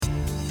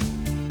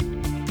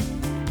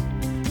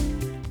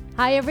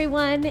Hi,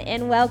 everyone,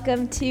 and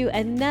welcome to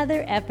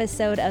another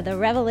episode of the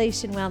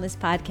Revelation Wellness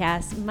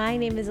Podcast. My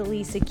name is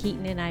Elisa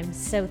Keaton, and I'm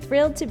so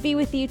thrilled to be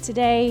with you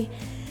today.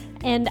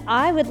 And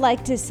I would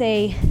like to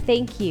say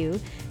thank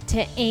you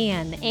to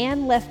Anne.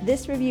 Anne left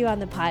this review on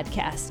the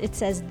podcast. It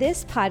says,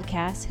 "This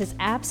podcast has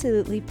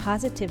absolutely,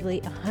 positively,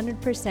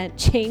 100%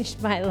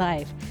 changed my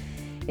life.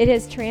 It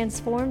has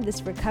transformed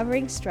this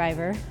recovering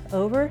striver,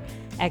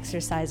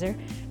 over-exerciser,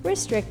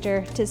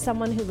 restrictor to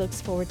someone who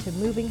looks forward to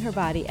moving her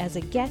body as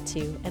a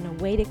get-to and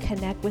a way to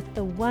connect with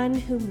the one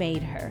who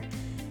made her.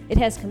 It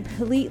has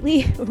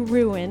completely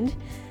ruined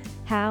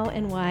how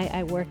and why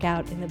I work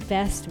out in the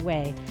best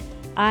way.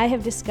 I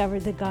have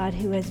discovered the God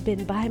who has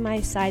been by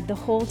my side the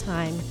whole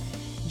time,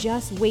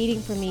 just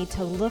waiting for me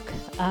to look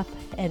up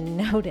and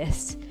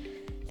notice."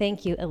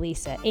 Thank you,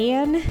 Elisa.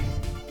 Anne,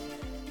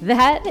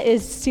 that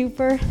is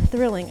super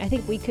thrilling. I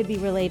think we could be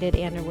related,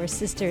 Anne, or we're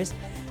sisters.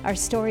 Our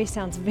story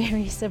sounds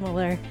very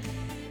similar.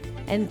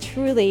 And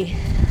truly,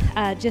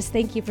 just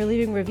thank you for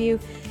leaving a review.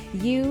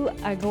 You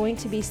are going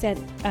to be sent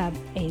a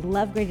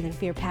Love Greater Than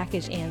Fear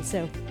package, Anne.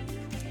 So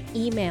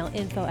email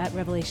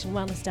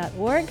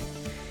info@revelationwellness.org,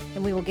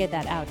 and we will get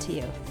that out to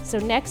you. So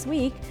next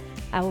week,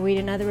 I will read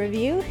another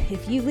review.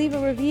 If you leave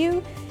a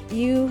review,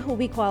 you will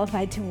be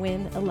qualified to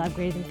win a Love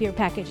Greater Than Fear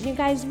package. And you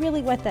guys,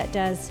 really what that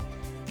does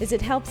is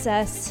it helps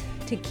us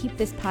to keep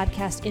this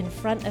podcast in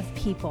front of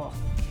people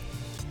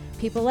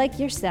like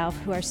yourself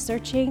who are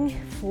searching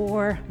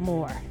for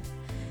more,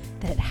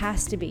 that it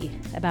has to be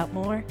about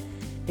more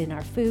than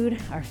our food,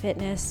 our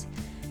fitness.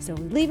 So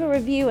leave a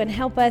review and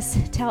help us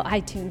tell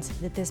iTunes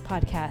that this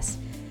podcast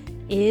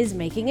is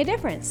making a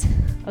difference.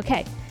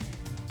 Okay,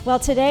 well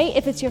today,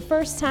 if it's your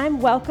first time,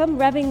 welcome,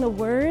 Revving the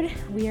Word.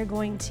 We are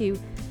going to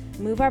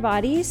move our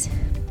bodies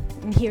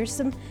and hear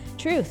some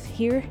truth,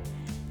 hear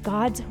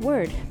God's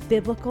Word,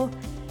 biblical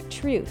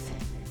truth.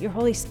 Your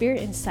Holy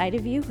Spirit inside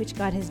of you, which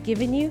God has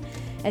given you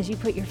as you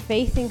put your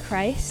faith in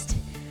Christ.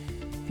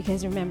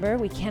 Because remember,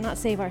 we cannot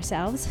save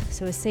ourselves,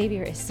 so a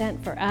Savior is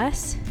sent for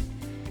us.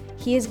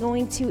 He is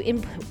going to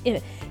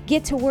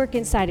get to work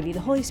inside of you. The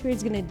Holy Spirit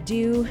is going to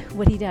do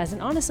what He does.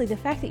 And honestly, the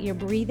fact that you're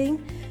breathing,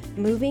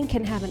 moving,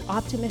 can have an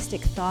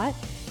optimistic thought,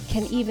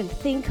 can even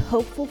think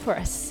hopeful for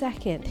a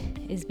second,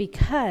 is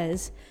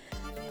because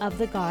of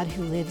the God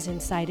who lives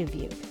inside of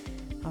you.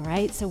 All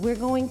right, so we're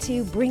going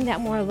to bring that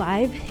more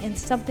alive, and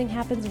something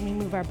happens when we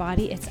move our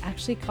body. It's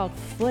actually called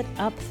foot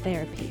up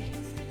therapy.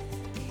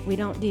 We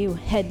don't do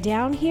head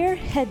down here.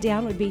 Head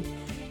down would be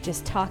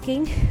just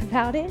talking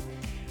about it.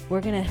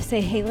 We're gonna say,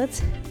 hey,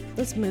 let's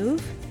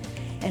move,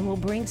 and we'll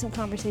bring some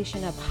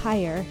conversation up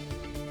higher.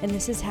 And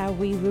this is how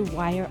we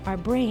rewire our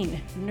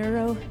brain.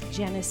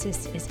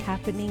 Neurogenesis is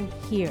happening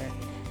here.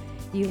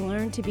 You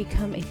learn to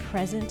become a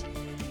present,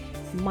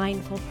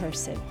 mindful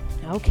person.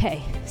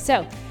 Okay,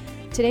 so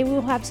today we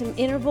will have some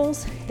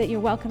intervals that you're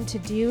welcome to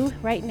do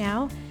right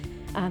now.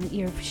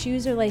 Your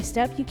shoes are laced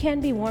up. You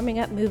can be warming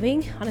up,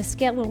 moving. On a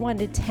scale of 1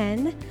 to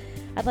 10,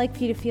 I'd like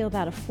for you to feel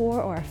about a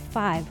 4 or a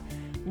 5.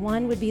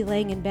 1 would be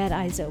laying in bed,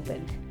 eyes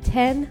open.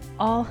 10,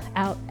 all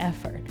out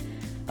effort.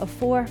 A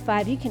 4,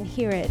 5, you can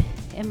hear it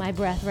in my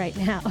breath right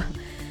now.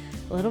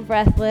 A little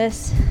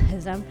breathless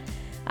as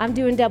I'm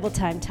doing double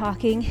time,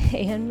 talking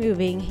and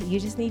moving. You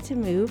just need to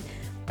move,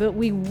 but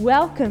we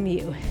welcome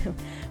you.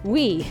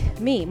 We,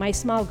 me, my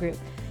small group,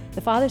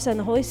 the Father, Son,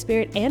 the Holy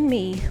Spirit, and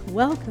me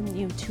welcome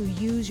you to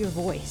use your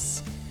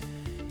voice.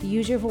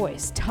 Use your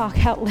voice.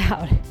 Talk out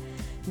loud.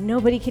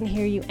 Nobody can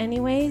hear you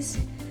anyways.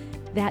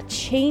 That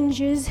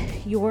changes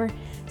your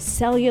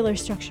cellular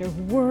structure.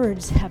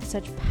 Words have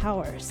such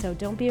power, so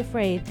don't be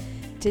afraid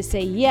to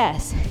say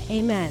yes,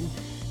 amen,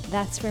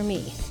 that's for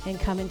me, and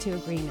come into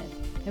agreement,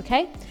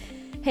 okay?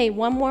 Hey,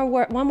 one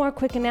more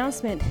quick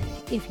announcement.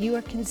 If you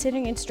are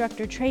considering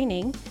instructor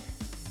training,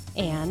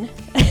 Anne,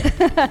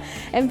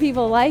 and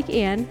people like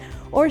Anne,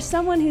 or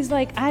someone who's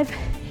like, I've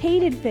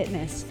hated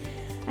fitness.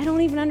 I don't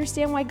even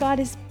understand why God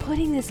is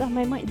putting this on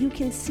my mind. You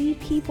can see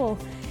people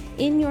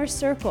in your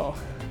circle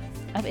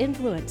of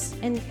influence,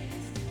 and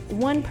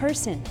one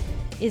person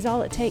is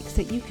all it takes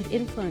that you could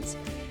influence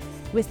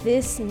with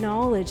this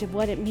knowledge of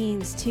what it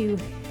means to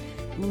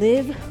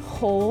live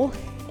whole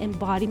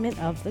embodiment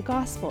of the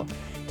gospel,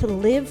 to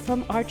live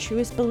from our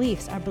truest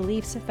beliefs. Our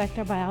beliefs affect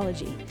our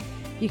biology.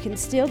 You can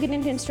still get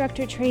into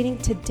instructor training.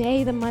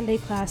 Today, the Monday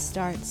class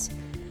starts.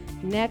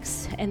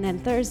 Next, and then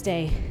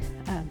Thursday,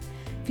 a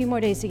few more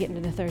days to get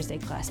into the Thursday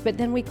class. But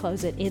then we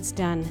close it. It's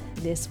done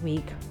this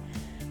week.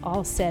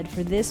 All said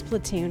for this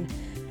platoon,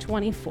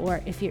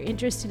 24. If you're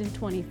interested in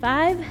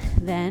 25,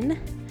 then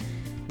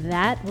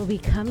that will be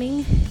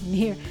coming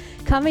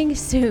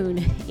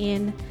soon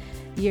in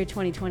year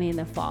 2020 in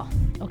the fall.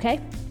 Okay?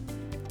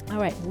 All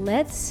right,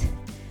 let's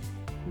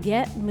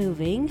get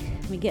moving.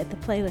 Let me get the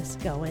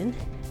playlist going.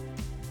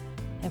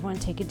 Everyone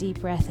take a deep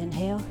breath.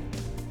 Inhale.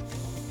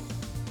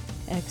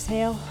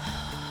 Exhale.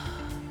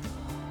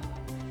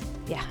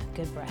 Yeah,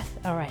 good breath.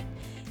 All right.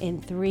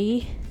 In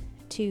 3,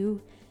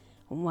 2,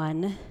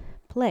 1,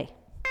 play.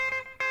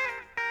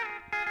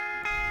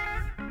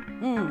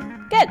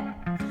 Good.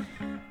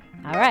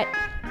 All right.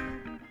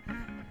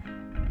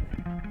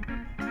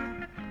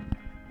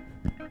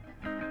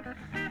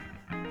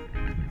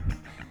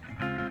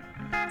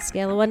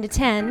 Scale of 1 to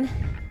 10.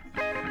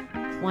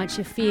 Want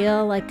you to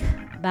feel like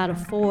about a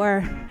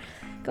 4.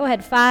 Go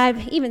ahead,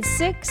 5, even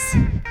 6.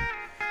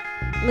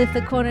 Lift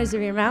the corners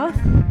of your mouth.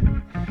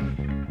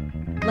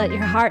 Let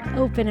your heart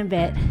open a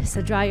bit,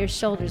 so draw your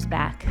shoulders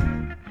back.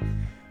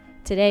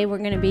 Today we're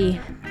going to be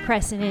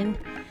pressing in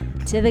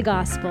to the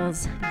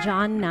Gospels,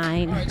 John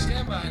 9.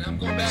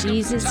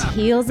 Jesus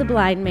heals a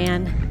blind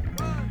man.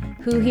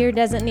 Who here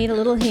doesn't need a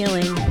little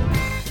healing?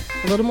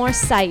 A little more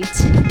sight.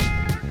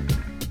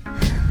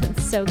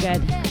 It's so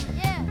good.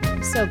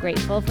 I'm so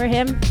grateful for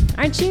him,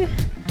 aren't you?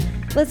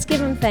 Let's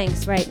give him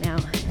thanks right now.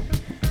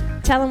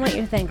 Tell him what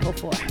you're thankful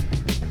for.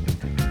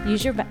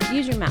 Use your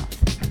mouth.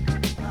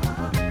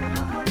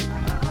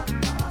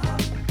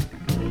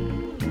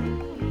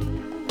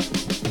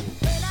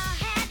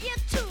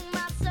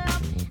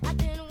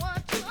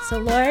 So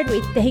Lord,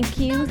 we thank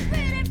you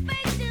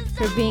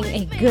for being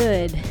a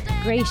good,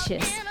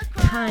 gracious,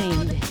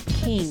 kind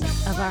King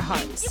of our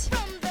hearts.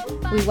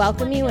 We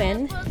welcome you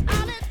in.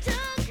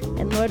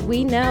 And Lord,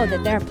 we know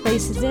that there are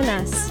places in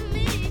us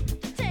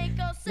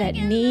that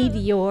need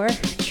your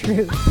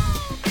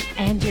truth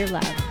and your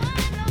love.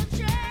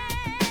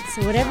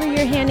 So whatever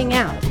you're handing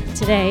out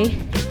today,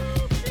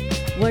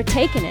 we're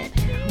taking it.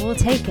 We'll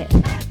take it.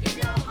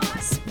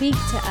 Speak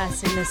to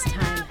us in this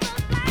time.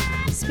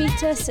 Speak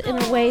to us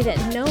in a way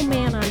that no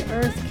man on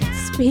earth can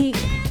speak.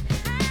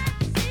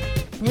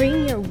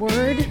 Bring your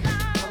word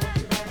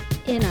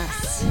in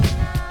us,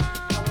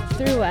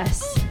 through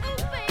us.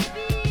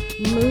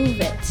 Move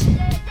it.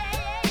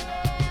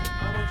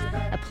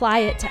 Apply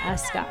it to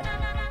us, God.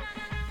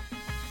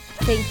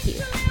 Thank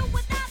you.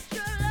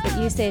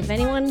 But you say if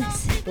anyone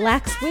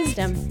lacks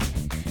wisdom,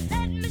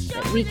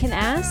 that we can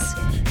ask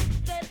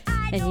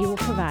and you will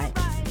provide.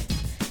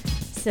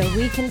 So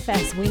we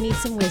confess we need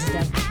some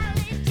wisdom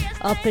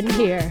up in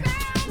here.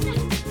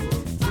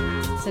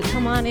 So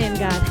come on in,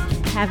 God.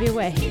 Have your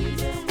way.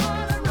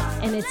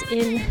 And it's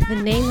in the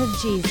name of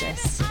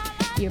Jesus,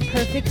 your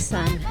perfect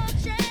Son,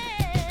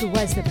 who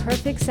was the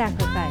perfect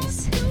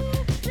sacrifice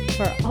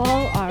for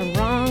all our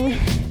wrong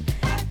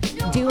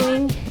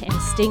doing and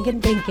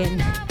stinking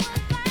thinking.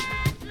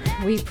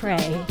 We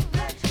pray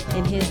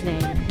in his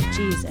name,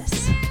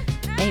 Jesus.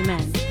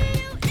 Amen.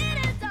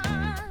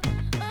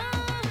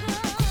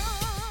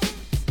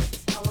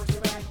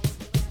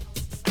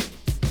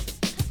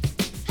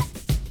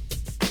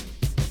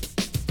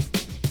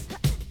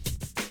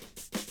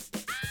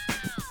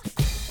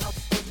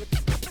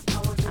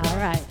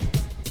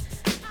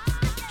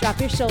 Drop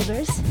your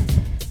shoulders.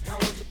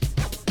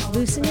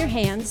 Loosen your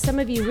hands. Some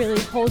of you really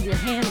hold your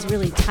hands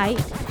really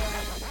tight.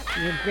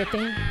 You're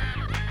gripping.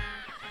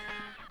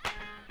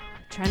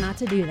 Try not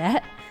to do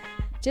that.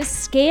 Just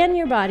scan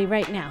your body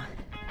right now.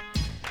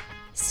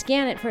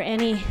 Scan it for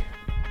any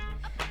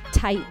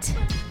tight,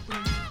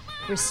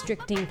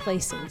 restricting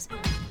places.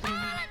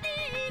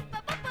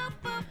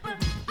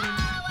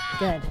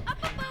 Good.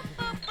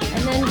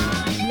 And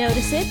then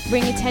notice it,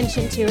 bring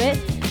attention to it,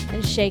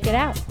 and shake it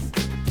out.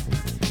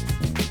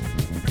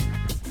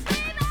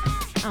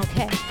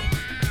 Okay.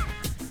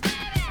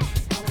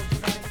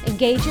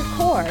 Engage your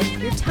core,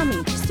 your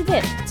tummy, just a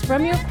bit. It's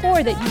from your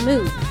core that you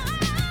move.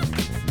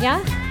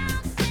 Yeah?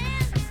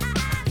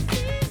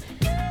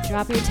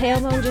 Drop your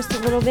tailbone just a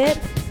little bit.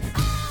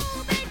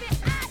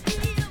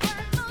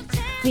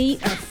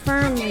 Feet are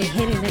firmly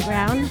hitting the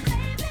ground.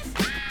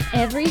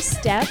 Every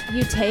step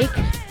you take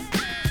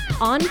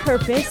on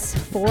purpose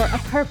for a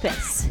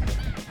purpose.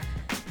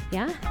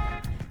 Yeah?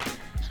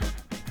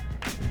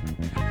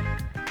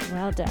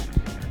 Well done.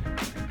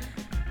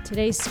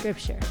 Today's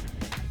scripture,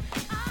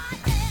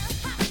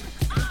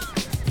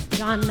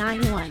 John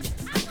 9:1.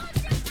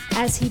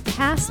 As he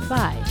passed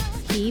by,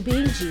 he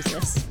being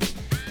Jesus,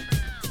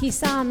 he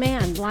saw a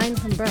man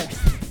blind from birth.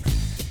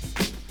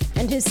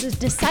 And his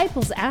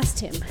disciples asked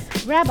him,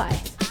 Rabbi,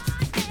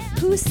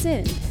 who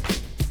sinned,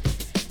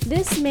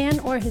 this man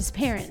or his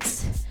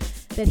parents,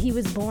 that he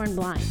was born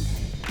blind?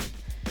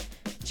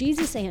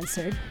 Jesus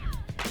answered,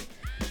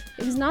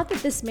 it was not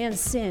that this man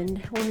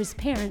sinned or his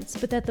parents,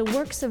 but that the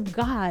works of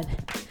God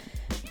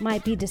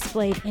might be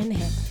displayed in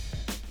him.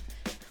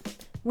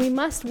 We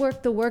must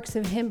work the works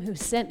of him who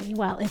sent me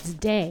while it's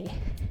day.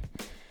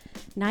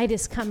 Night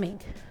is coming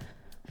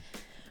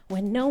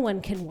when no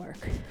one can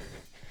work.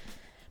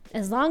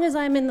 As long as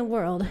I'm in the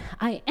world,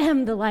 I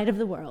am the light of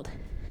the world.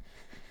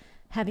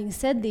 Having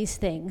said these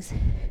things,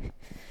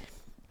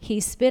 he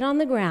spit on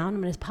the ground.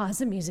 I'm going to pause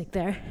the music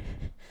there.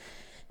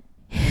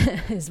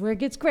 This is where it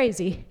gets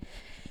crazy.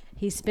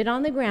 He spit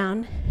on the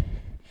ground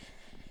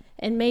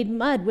and made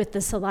mud with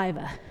the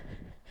saliva.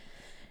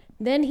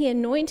 Then he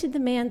anointed the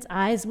man's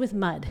eyes with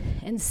mud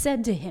and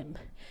said to him,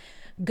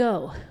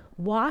 go,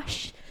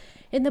 wash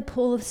in the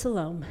pool of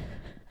Siloam,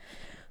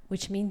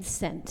 which means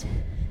sent.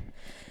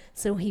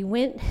 So he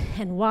went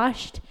and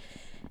washed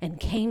and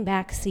came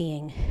back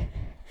seeing.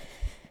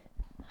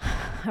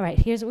 All right,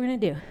 here's what we're going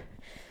to do.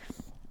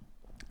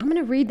 I'm going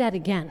to read that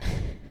again.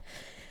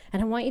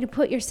 And I want you to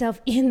put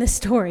yourself in the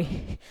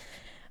story.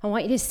 I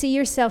want you to see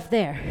yourself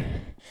there.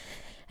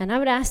 And I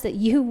would ask that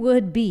you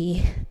would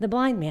be the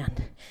blind man.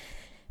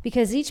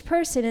 Because each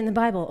person in the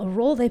Bible, a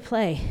role they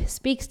play,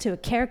 speaks to a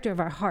character of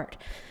our heart,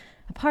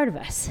 a part of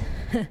us.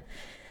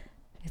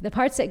 The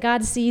parts that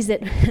God sees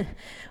that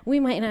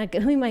we might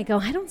go,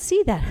 I don't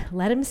see that.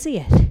 Let him see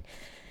it.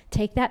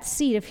 Take that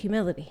seat of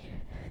humility.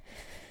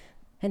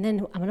 And then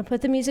I'm going to put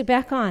the music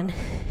back on.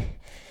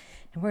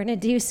 And we're going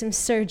to do some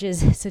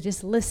surges. So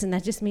just listen.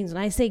 That just means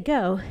when I say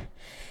go,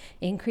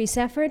 increase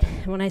effort.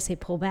 And when I say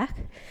pull back,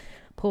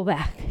 pull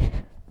back.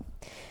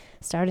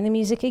 Starting the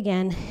music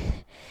again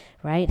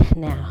right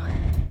now.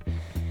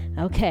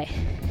 Okay.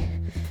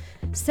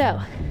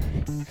 So,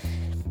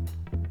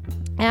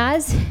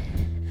 as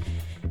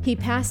he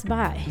passed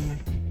by,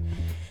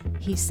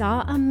 he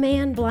saw a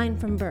man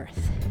blind from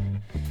birth.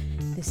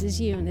 This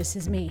is you and this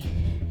is me.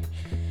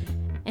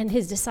 And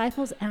his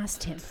disciples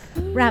asked him,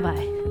 Rabbi,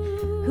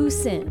 who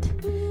sinned,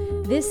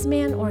 this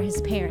man or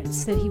his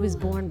parents, that he was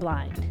born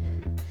blind?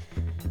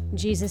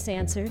 Jesus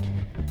answered,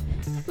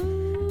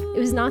 it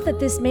was not that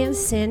this man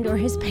sinned or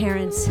his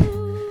parents,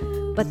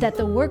 but that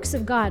the works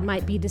of God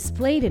might be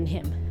displayed in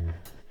him.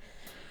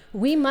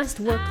 We must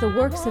work the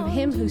works of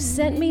him who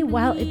sent me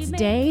while it's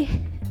day.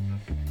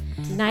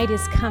 Night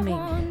is coming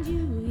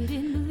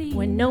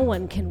when no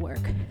one can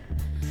work.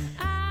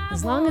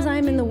 As long as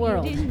I'm in the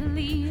world,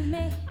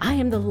 I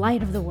am the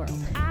light of the world.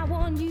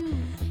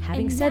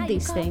 Having said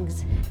these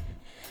things,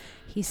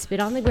 he spit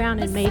on the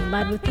ground and made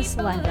mud with the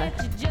saliva.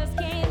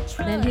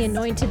 Then he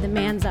anointed the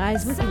man's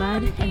eyes with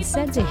mud and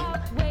said to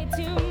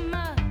him,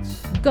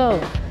 go,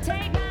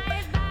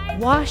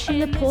 wash in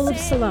the pool of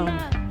Siloam,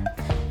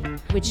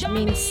 which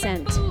means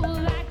sent.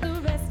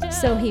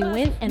 So he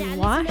went and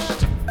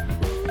washed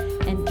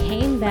and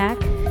came back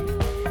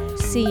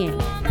seeing.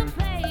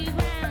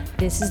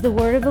 This is the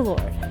word of the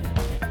Lord.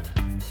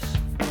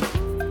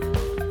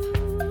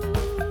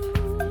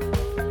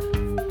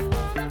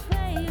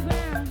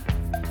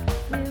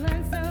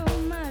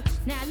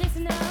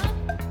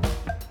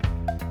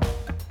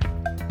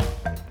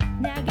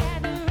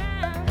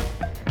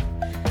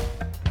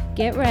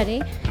 Get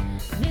ready.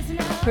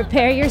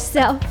 Prepare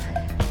yourself.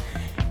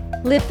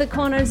 Lift the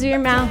corners of your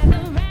mouth.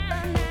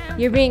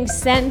 You're being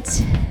sent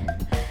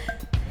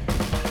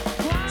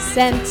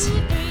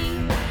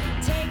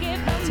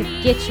to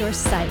get your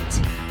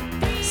sight.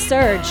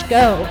 Surge,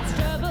 go.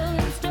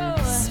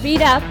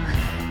 Speed up.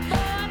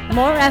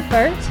 More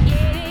effort.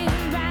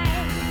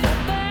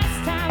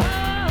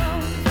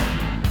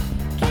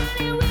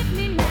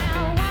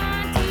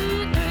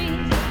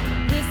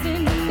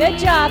 Good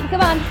job. Come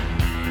on.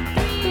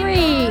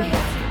 3,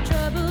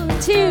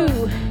 2,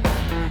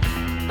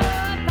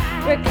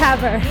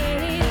 recover,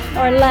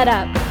 or let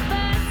up.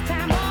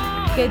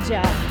 Good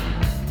job.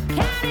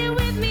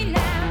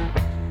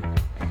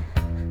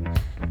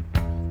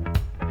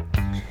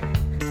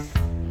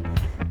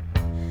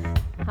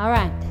 All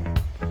right.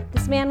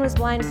 This man was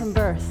blind from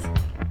birth.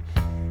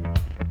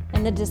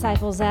 And the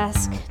disciples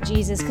ask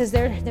Jesus, because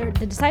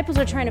the disciples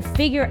are trying to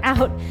figure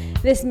out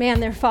this man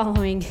they're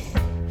following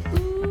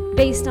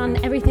based on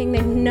everything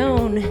they've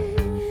known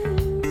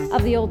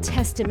of the Old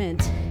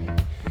Testament.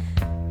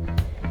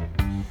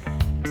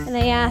 And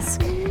they ask,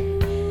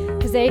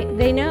 because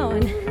they know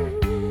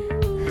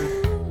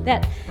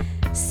that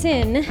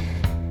sin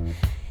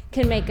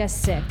can make us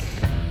sick.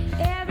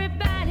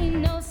 Everybody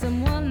knows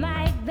someone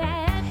like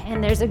that.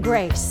 And there's a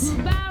grace.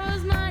 Who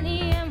borrows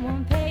money and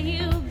won't pay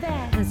you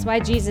back. That's why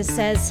Jesus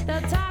says,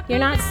 you're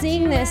not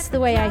seeing this the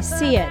way I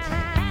see it.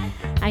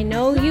 I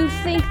know you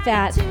think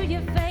that,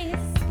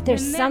 but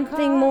there's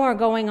something more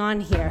going on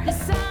here.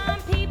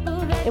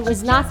 It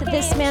was not that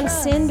this man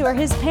sinned or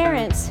his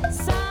parents,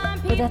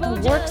 but that the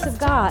works of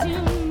God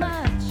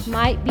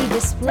might be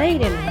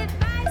displayed in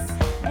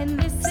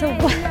him. So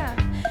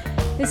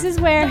this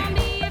is where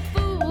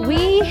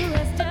we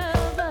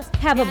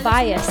have a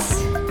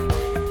bias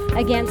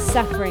against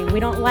suffering.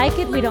 We don't like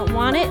it, we don't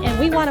want it, and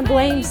we want to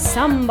blame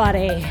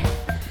somebody.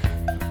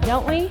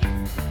 Don't we?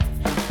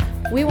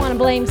 We want to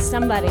blame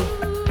somebody.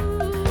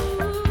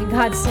 And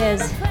God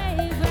says,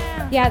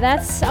 yeah,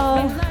 that's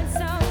all.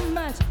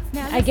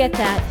 I get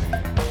that.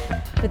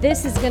 But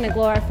this is going to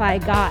glorify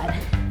God.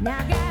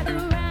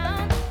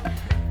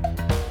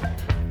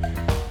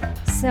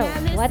 So,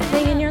 what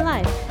thing in your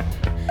life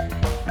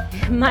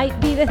might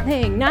be the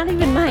thing, not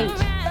even might,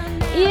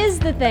 is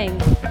the thing.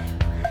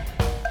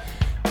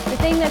 The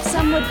thing that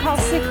some would call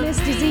sickness,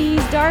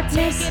 disease,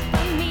 darkness,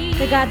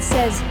 that God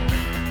says,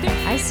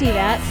 I see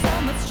that.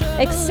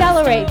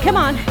 Accelerate. Come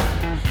on.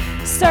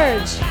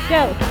 Surge.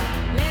 Go.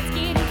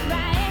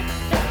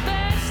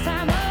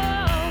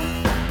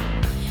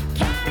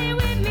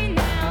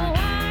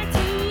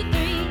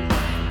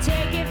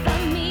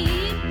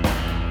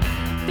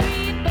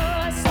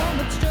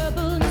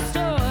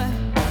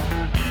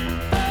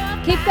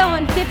 Keep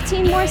going.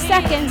 15 more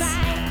seconds.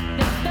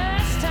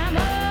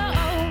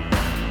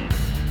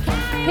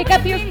 Pick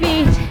up your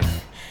feet.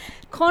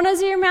 Corners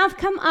of your mouth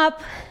come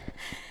up.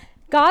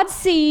 God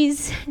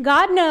sees.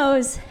 God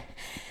knows.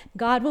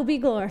 God will be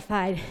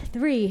glorified.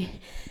 3,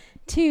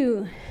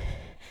 2.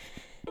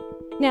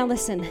 Now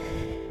listen,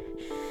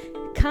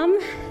 come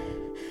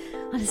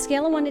on a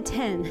scale of 1 to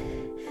 10,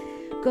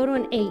 go to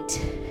an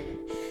 8.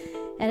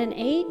 At an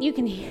 8,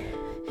 can you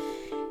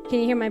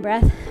hear my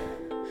breath?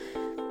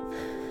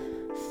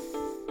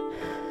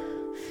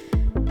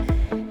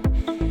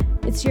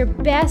 It's your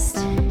best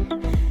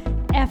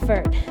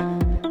effort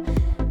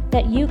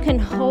that you can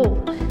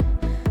hold.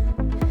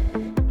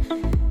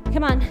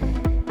 Come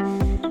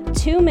on,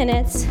 2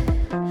 minutes,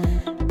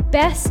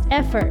 best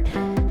effort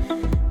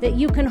that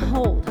you can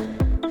hold.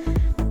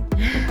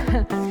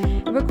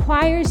 It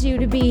requires you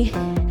to be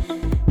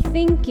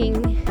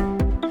thinking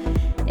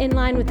in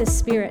line with the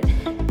Spirit,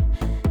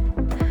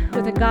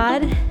 with a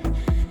God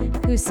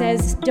who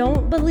says,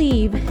 don't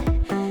believe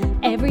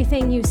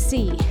everything you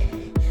see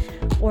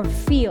or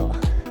feel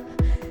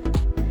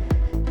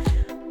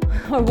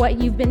or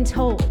what you've been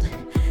told.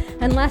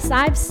 Unless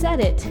I've said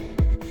it,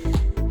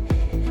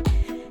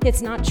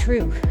 it's not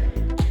true.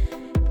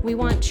 We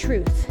want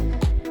truth.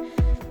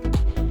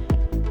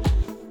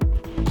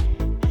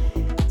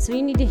 So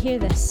you need to hear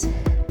this.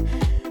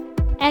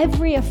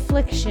 Every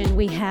affliction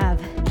we have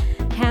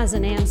has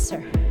an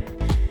answer.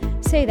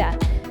 Say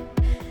that.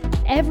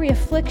 Every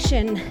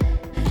affliction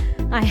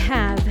I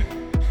have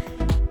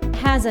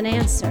has an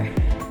answer.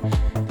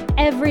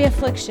 Every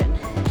affliction.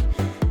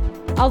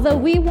 Although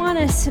we want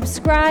to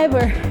subscribe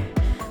or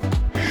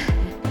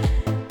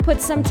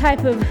put some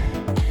type of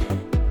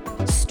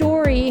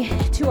story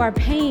to our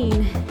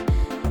pain,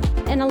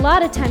 and a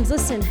lot of times,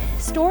 listen,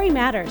 story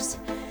matters.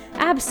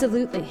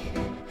 Absolutely.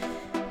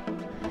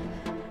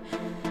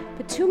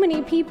 But too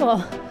many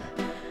people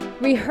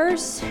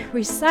rehearse,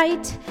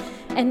 recite,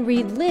 and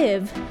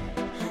relive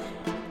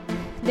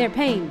their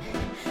pain,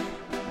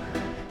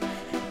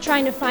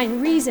 trying to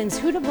find reasons,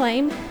 who to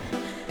blame.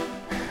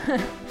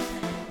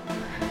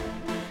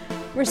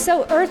 We're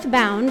so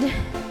earthbound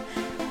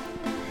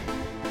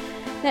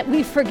that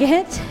we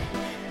forget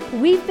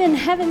we've been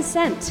heaven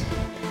sent.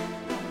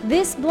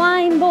 This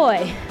blind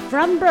boy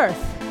from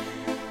birth,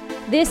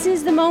 this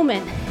is the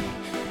moment.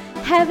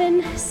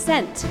 Heaven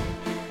sent.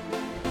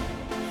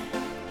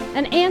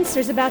 An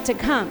answer's about to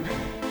come.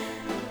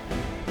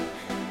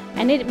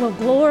 And it will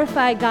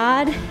glorify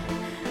God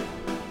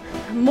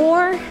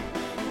more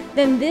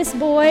than this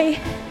boy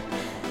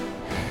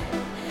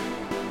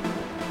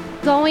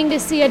going to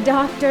see a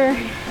doctor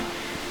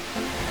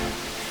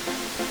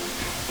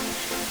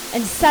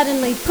and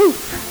suddenly,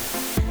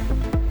 poof.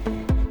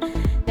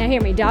 Now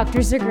hear me,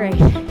 doctors are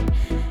great.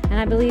 And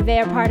I believe they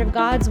are part of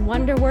God's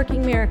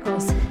wonder-working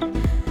miracles.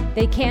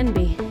 They can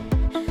be.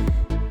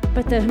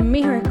 But the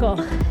miracle,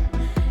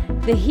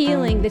 the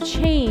healing, the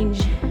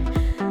change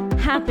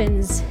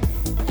happens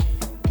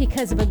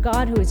because of a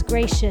God who is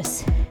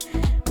gracious.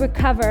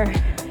 Recover.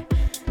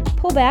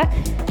 Pull back.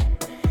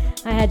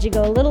 I had you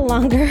go a little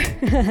longer.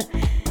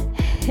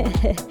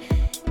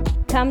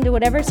 Come to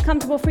whatever's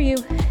comfortable for you.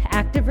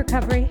 Active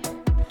recovery.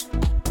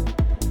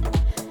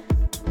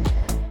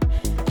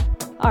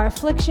 Our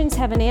afflictions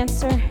have an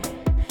answer,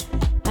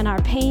 and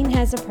our pain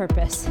has a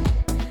purpose.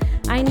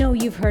 I know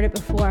you've heard it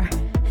before.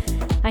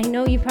 I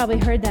know you've probably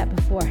heard that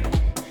before.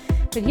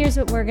 But here's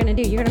what we're going to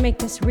do. You're going to make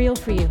this real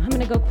for you. I'm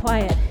going to go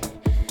quiet.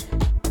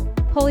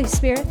 Holy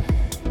Spirit,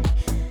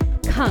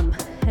 come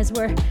as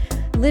we're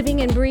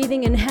living and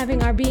breathing and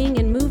having our being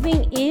and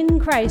moving in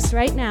Christ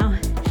right now,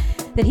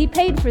 that He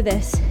paid for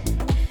this.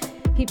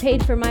 He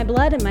paid for my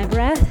blood and my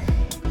breath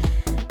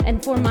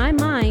and for my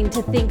mind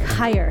to think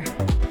higher.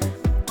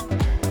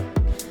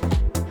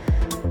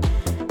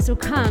 So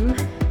come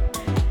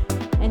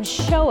and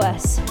show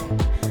us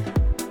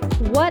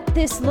what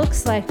this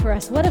looks like for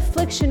us, what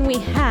affliction we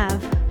have,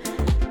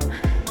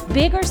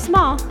 big or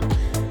small.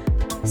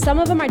 Some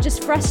of them are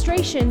just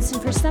frustrations,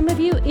 and for some of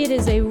you, it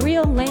is a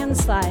real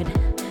landslide.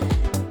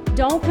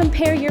 Don't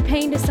compare your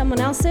pain to someone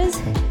else's.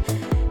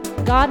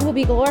 God will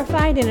be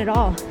glorified in it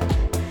all.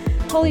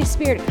 Holy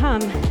Spirit,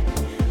 come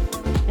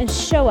and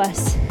show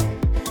us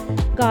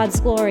God's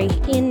glory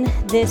in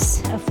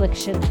this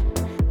affliction.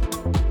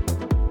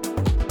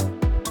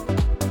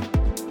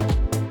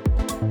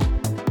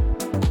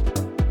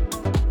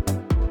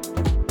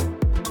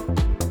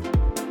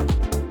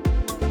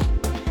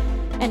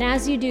 And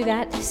as you do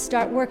that,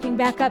 start working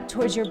back up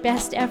towards your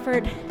best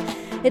effort.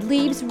 It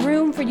leaves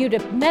room for you to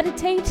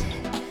meditate,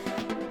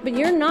 but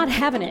you're not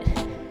having it.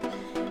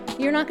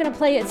 You're not going to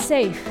play it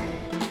safe.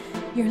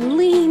 You're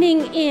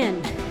leaning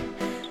in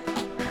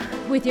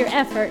with your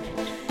effort,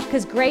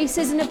 because grace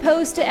isn't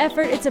opposed to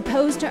effort, it's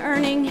opposed to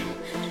earning.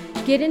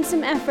 Get in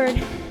some effort.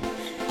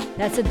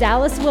 That's a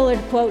Dallas Willard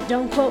quote,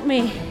 don't quote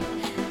me,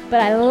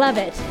 but I love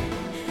it.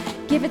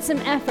 Give it some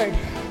effort.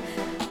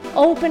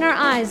 Open our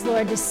eyes,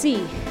 Lord, to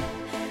see.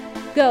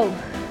 Go.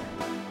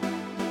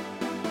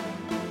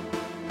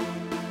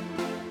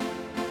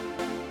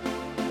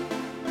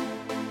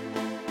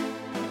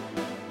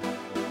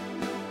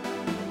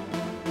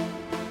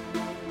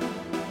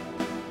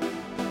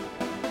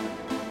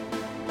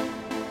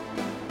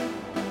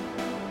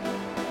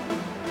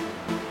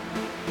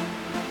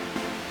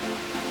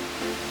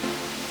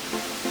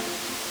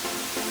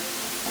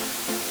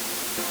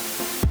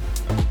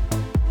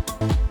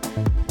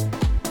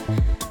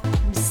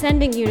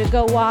 sending you to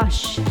go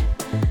wash.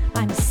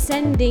 I'm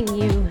sending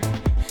you.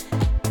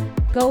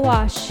 Go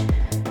wash.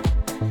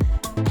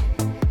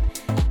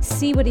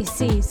 See what he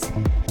sees.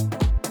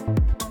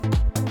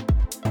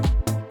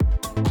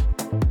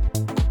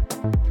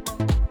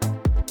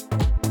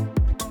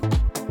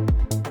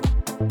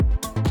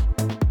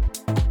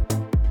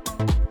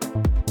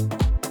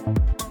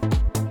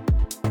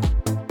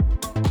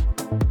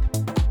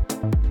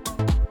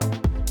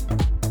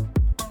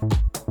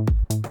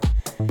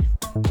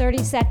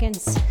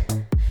 Seconds.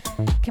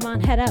 Come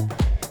on, head up.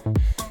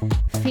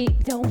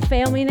 Feet, don't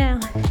fail me now.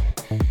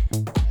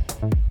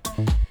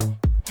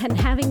 And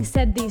having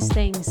said these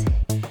things,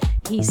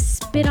 he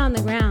spit on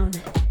the ground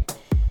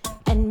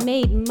and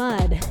made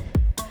mud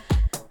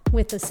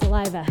with the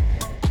saliva.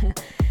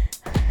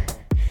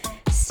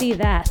 See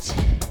that?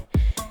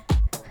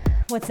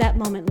 What's that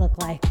moment look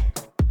like?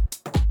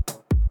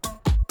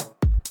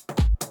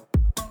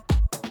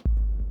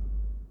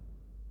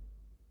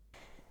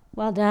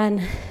 Well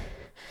done.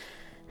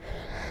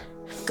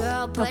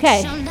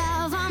 Okay.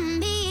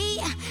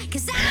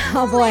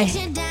 Oh boy.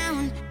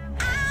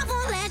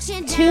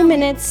 2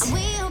 minutes.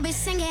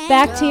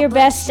 Back to your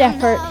best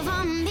effort.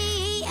 I'm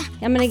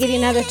going to give you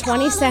another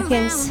 20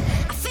 seconds.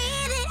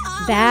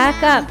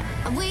 Back up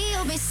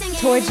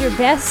towards your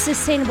best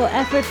sustainable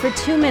effort for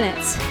 2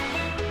 minutes.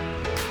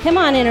 Come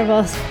on,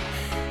 intervals.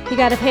 You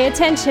got to pay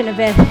attention a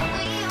bit.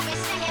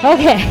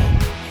 Okay.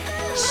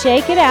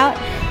 Shake it out.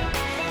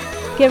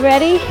 Get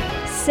ready.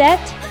 Set.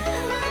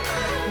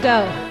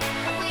 Go.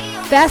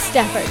 Best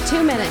effort,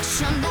 2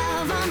 minutes.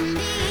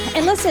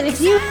 And listen, if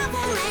you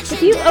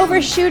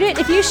overshoot it,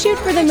 if you shoot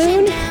for the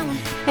moon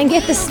and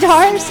get the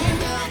stars,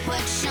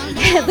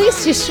 at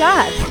least you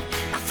shot.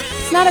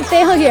 It's not a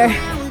failure.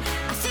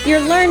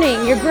 You're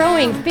learning, you're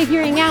growing,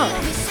 figuring out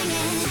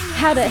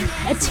how to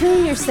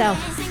attune yourself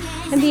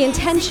and be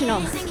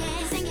intentional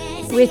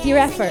with your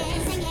effort.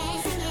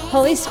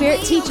 Holy Spirit,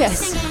 teach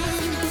us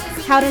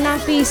how to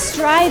not be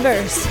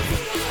strivers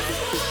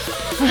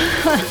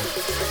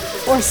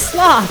or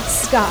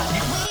sloths, God.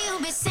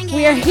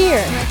 We are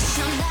here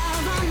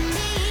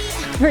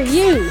for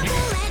you,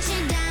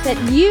 that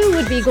you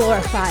would be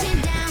glorified.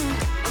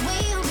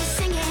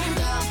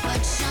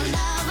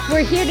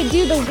 We're here to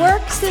do the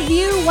works of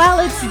you while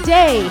it's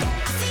day,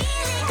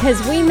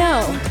 because we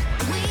know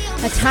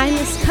a time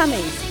is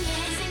coming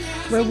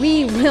where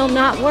we will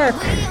not work.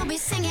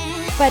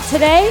 But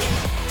today,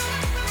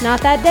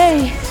 not that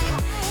day.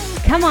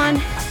 Come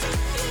on.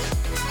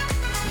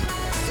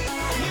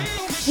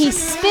 He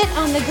spit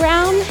on the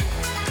ground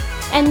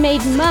and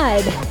made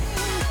mud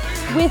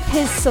with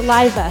his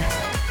saliva.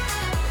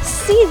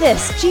 See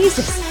this,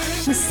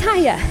 Jesus,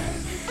 Messiah,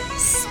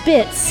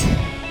 spits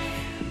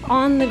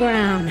on the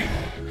ground.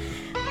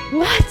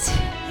 What?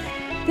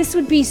 This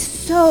would be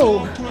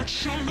so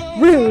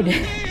rude,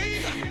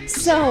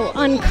 so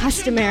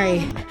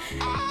uncustomary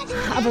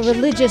of a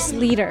religious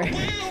leader.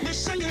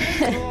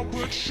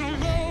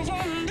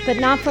 But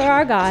not for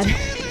our God.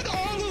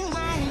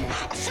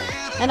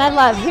 And I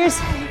love, here's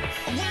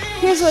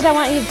what I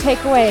want you to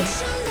take away.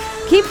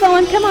 Keep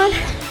going, come on.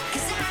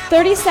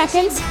 30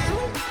 seconds.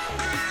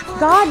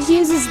 God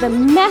uses the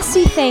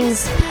messy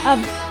things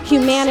of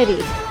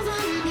humanity,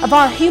 of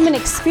our human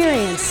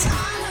experience,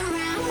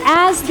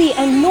 as the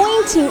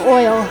anointing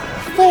oil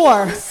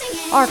for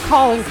our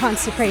call and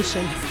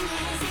consecration.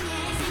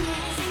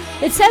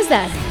 It says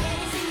that.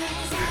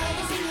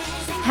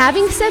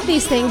 Having said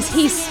these things,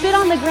 he spit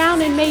on the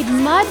ground and made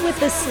mud with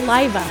the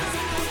saliva.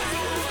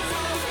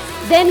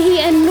 Then he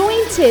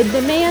anointed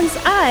the man's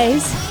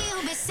eyes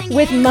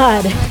with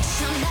mud.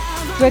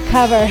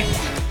 Recover.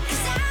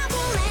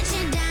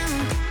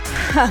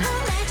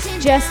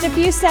 Just a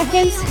few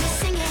seconds,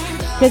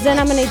 because then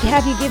I'm going to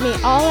have you give me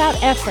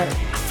all-out effort.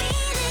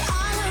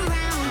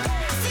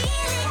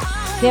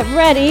 Get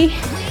ready.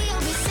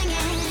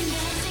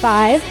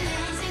 5,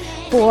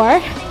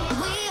 4,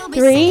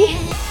 3,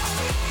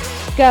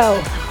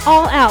 go.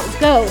 All out.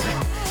 Go.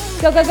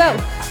 Go, go, go.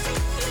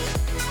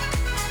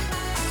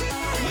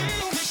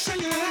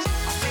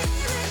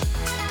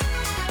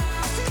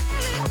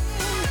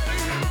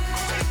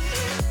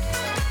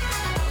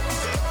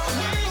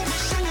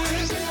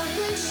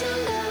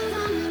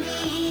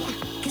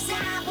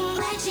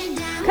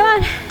 Come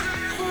on.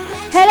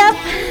 Head up.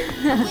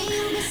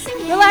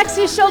 Relax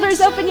your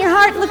shoulders, open your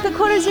heart, look the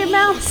corners of your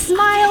mouth,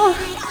 smile.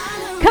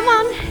 Come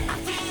on.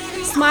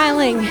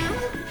 Smiling.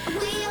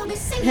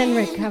 And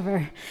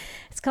recover.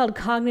 It's called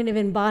cognitive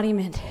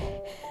embodiment.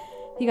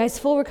 You guys,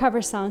 full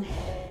recover song.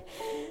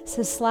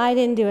 So slide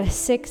into a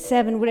 6,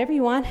 7, whatever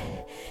you want.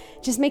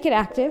 Just make it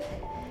active.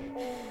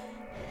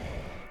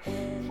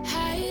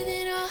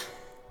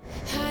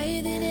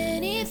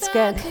 It's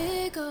good.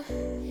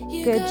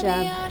 Good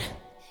job.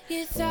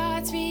 Your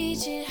thoughts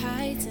reaching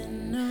heights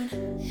unknown.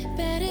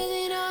 Better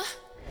than all,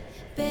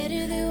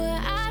 better than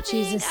what I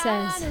Jesus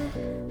says,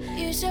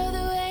 you show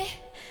the way.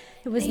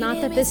 it was not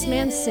that this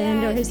man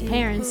sinned or his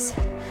parents,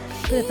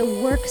 but that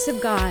the works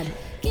of God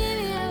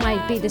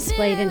might be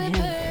displayed in him.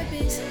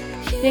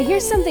 Now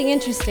here's something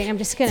interesting. I'm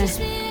just gonna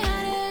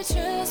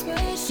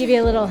give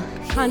you a little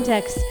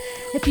context.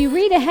 If you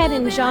read ahead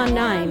in John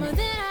 9,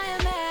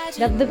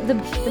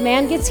 the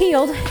man gets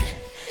healed.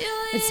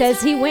 It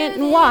says he went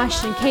and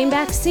washed and came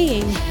back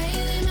seeing.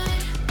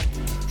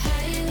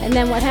 And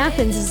then what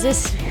happens is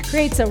this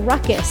creates a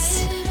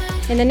ruckus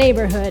in the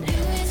neighborhood.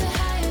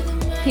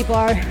 People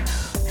are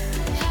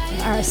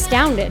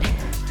astounded.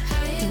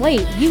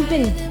 Wait, you've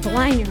been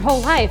blind your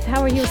whole life.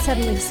 How are you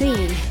suddenly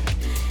seeing?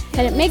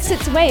 And it makes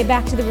its way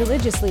back to the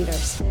religious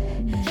leaders.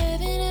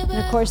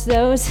 And of course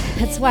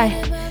that's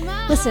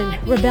why, listen,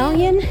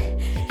 rebellion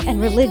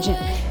and religion,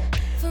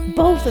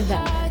 both of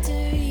them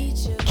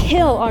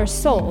kill our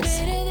souls.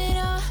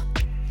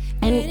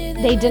 And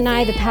they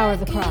deny the power of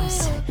the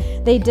cross.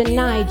 They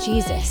deny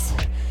Jesus.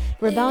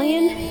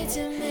 Rebellion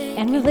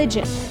and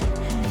religion.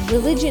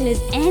 Religion is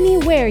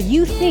anywhere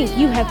you think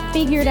you have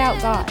figured out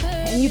God.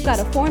 And you've got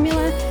a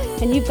formula,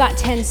 and you've got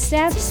 10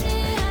 steps,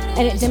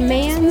 and it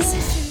demands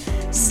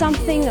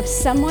something of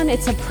someone.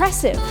 It's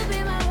oppressive.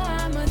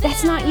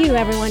 That's not you,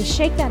 everyone.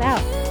 Shake that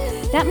out.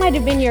 That might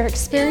have been your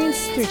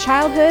experience through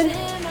childhood.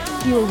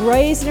 You were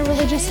raised in a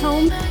religious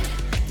home,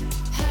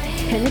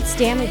 and it's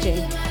damaging.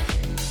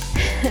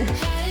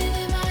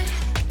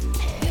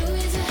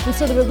 And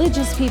so the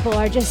religious people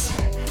are just,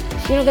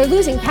 they're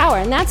losing power,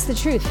 and that's the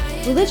truth.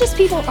 Religious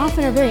people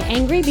often are very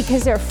angry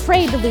because they're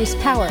afraid to lose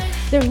power.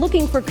 They're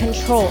looking for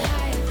control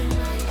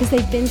because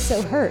they've been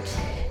so hurt.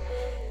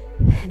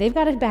 They've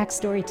got a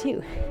backstory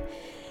too,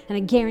 and I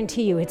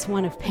guarantee you it's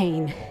one of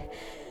pain.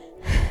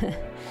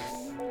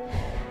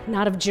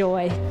 Not of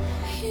joy,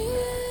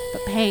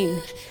 but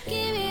pain.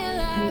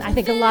 And I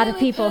think a lot of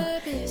people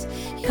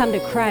come to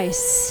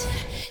Christ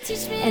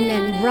and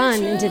then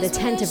run into the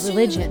tent of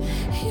religion.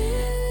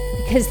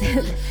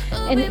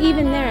 And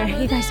even there,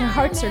 you guys, their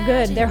hearts are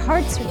good. Their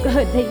hearts are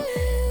good.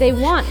 They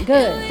want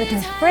good, but they're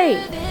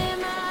afraid.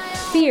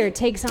 Fear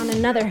takes on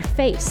another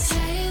face.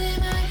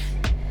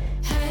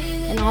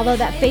 And although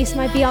that face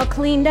might be all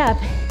cleaned up,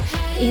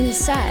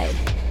 inside,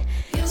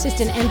 it's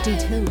just an empty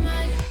tomb.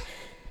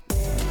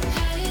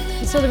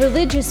 And so the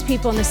religious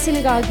people in the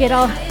synagogue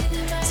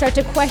start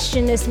to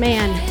question this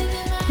man.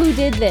 Who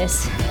did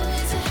this?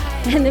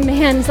 And the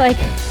man's like,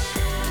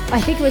 I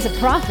think it was a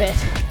prophet.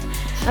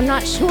 I'm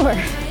not sure.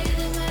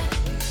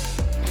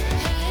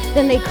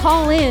 Then they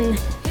call in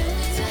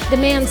the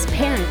man's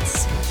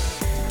parents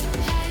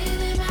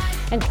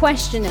and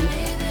question him.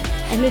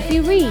 And if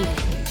you read,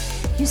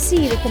 you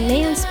see that the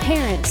man's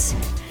parents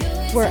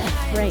were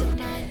afraid.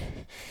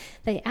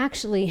 They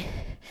actually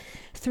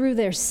threw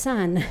their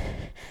son,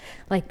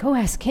 like, go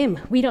ask him.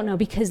 We don't know,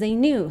 because they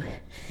knew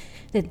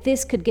that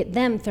this could get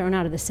them thrown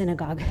out of the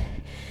synagogue.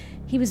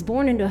 He was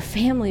born into a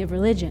family of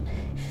religion.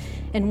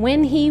 And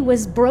when he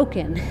was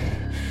broken,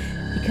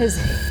 because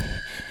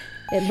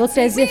it looked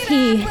as if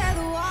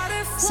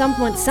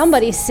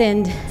somebody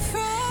sinned,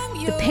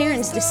 the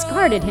parents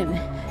discarded him.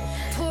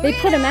 They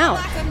put him out.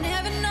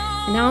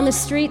 And on the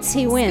streets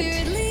he went,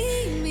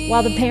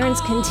 while the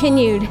parents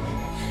continued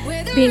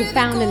being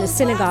found in the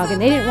synagogue,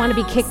 and they didn't want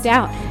to be kicked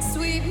out.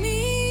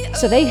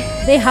 So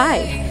they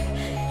hide.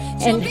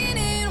 And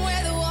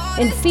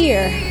in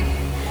fear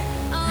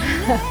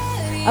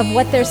of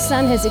what their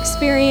son has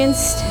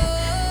experienced,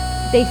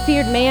 they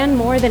feared man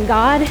more than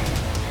God.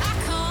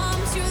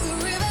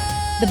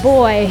 The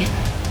boy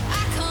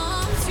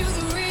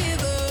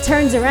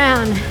turns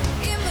around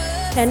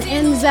and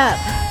ends up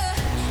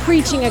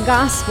preaching a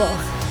gospel.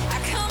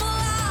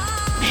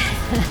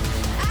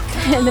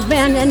 And the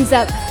man ends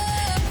up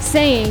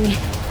saying,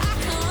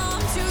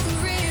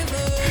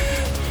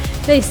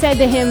 they said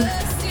to him,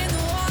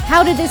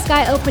 how did this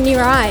guy open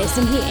your eyes?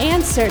 And he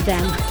answered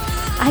them,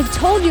 I've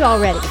told you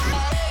already,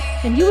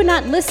 and you would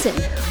not listen.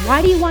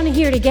 Why do you want to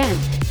hear it again?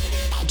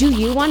 Do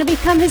you want to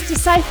become his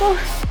disciple?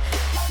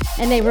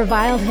 And they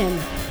reviled him.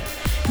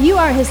 You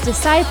are his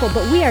disciple,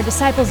 but we are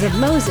disciples of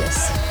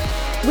Moses.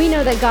 We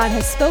know that God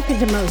has spoken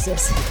to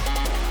Moses.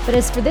 But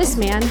as for this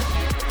man,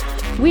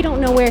 we don't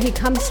know where he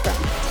comes from.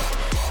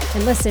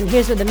 And listen,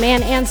 here's what the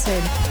man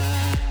answered.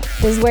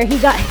 This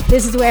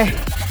is where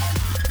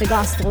the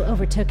gospel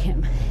overtook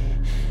him.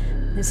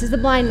 This is the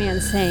blind man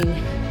saying,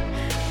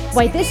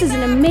 wait, this is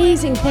an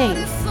amazing thing.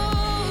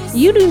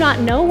 You do not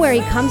know where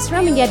he comes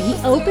from, and yet he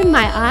opened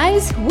my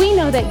eyes. We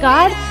know that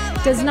God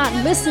does not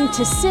listen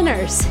to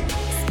sinners.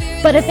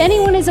 But if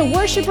anyone is a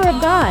worshiper of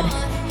God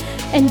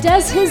and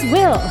does his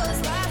will,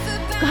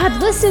 God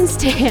listens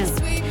to him.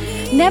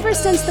 Never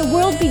since the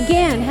world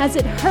began has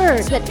it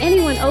heard that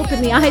anyone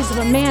opened the eyes of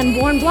a man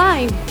born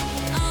blind.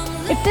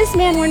 If this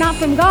man were not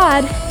from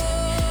God,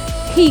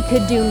 he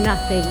could do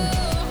nothing.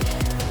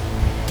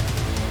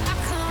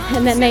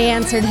 And then they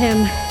answered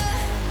him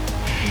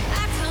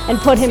and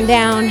put him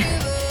down.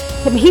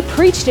 He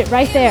preached it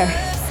right there.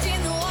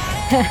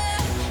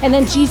 And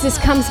then Jesus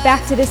comes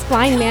back to this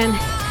blind man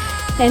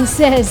and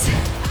says,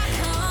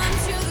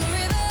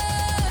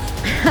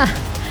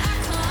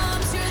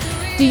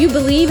 do you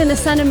believe in the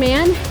Son of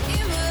Man?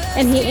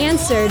 And he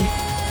answered,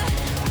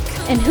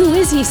 and who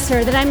is he,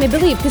 sir, that I may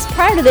believe? Because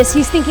prior to this,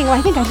 he's thinking, well,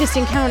 I think I just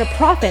encountered a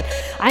prophet.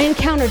 I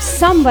encountered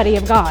somebody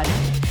of God.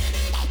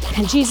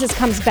 And Jesus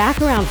comes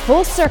back around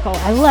full circle.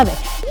 I love it.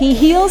 He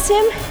heals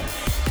him,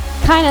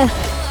 kind of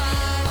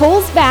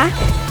pulls back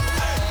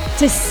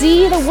to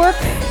see the work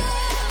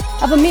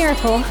of a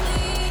miracle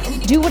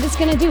do what it's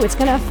going to do. It's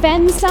going to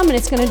offend some and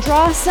it's going to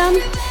draw some.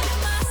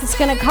 It's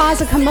going to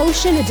cause a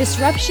commotion, a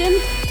disruption.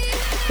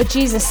 But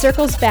Jesus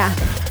circles back,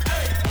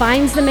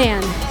 finds the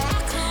man,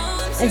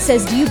 and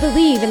says, do you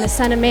believe in the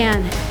Son of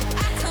Man?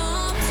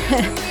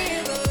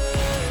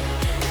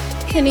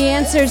 And he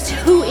answers,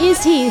 who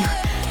is he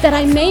that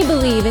I may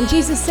believe? And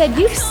Jesus said,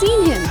 you've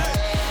seen him,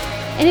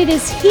 and it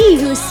is he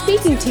who is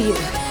speaking to you.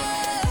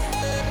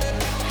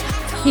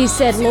 He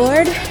said,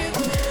 Lord,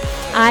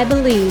 I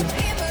believe.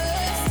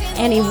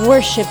 And he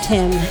worshiped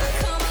him.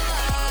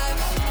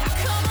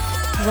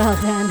 Well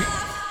done.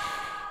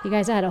 You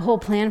guys, I had a whole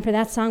plan for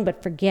that song,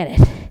 but forget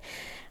it.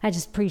 I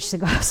just preached the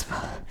gospel.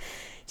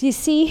 Do you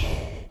see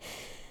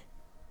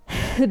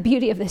the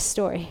beauty of this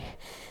story?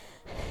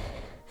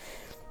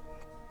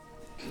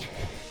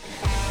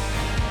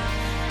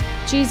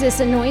 Jesus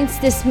anoints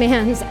this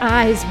man's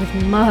eyes with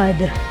mud.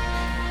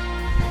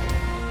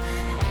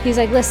 He's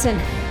like, listen,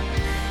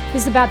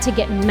 this is about to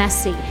get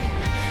messy,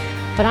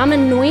 but I'm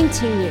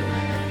anointing you.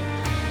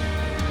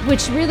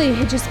 Which really,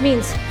 it just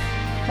means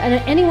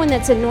anyone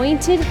that's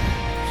anointed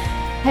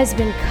has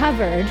been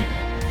covered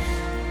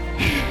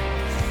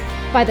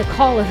by the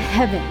call of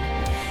heaven,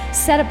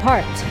 set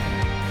apart.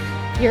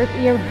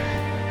 You're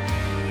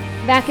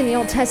back in the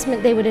Old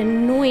Testament, they would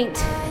anoint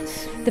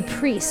the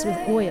priests with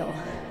oil.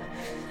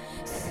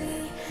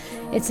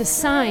 It's a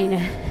sign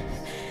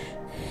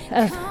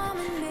of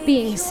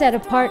being set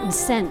apart and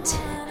sent.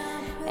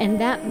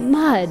 And that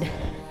mud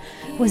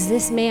was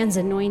this man's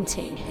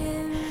anointing.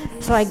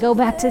 So I go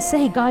back to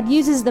say, God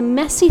uses the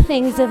messy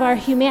things of our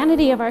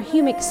humanity, of our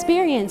human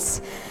experience,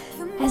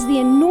 as the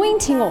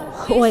anointing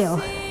oil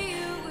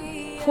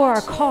for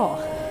our call.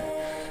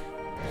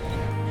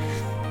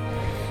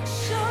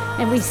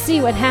 And we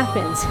see what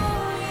happens.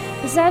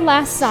 This is our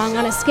last song.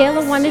 On a scale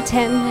of 1 to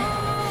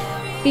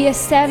 10, be a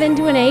 7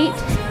 to an 8.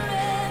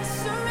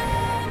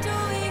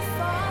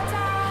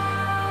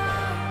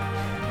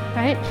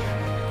 Right?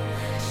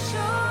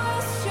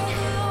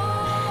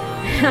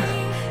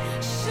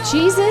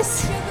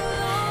 Jesus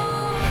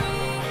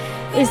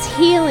is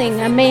healing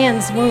a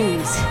man's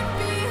wounds.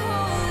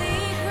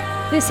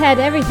 This had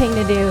everything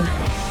to do,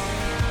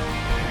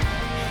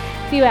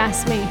 if you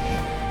ask me,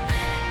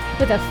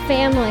 with a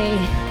family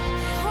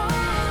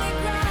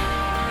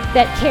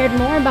that cared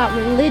more about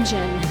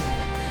religion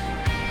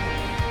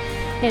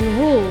and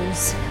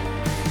rules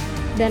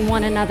than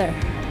one another.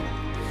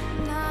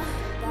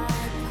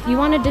 You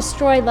want to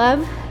destroy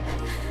love?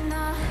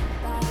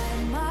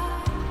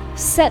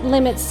 Set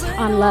limits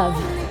on love.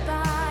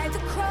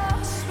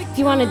 If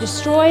you want to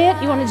destroy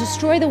it, you want to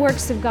destroy the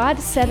works of God,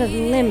 set a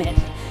limit.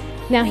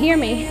 Now hear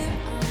me.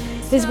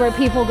 This is where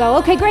people go,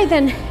 okay, great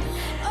then.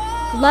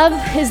 Love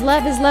is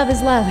love is love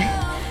is love.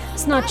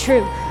 It's not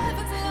true.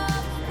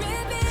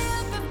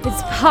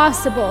 It's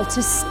possible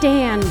to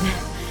stand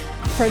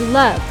for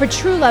love, for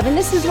true love. And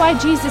this is why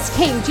Jesus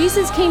came.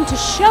 Jesus came to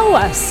show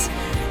us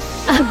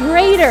a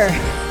greater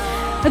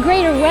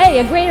way,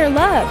 a greater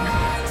love.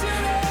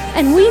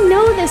 And we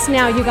know this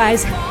now, you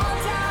guys.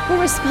 We're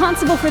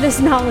responsible for this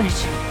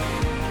knowledge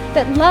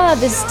that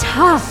love is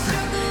tough,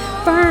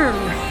 firm,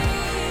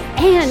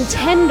 and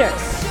tender,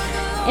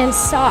 and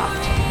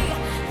soft.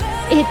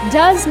 It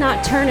does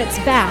not turn its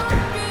back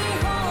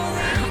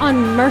on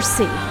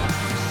mercy.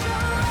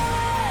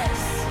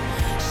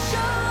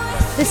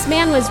 This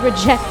man was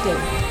rejected,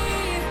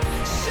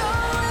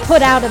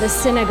 put out of the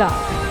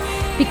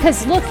synagogue,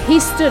 because look, he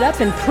stood up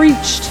and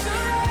preached.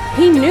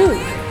 He knew.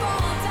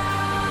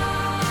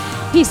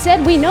 He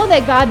said, we know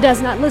that God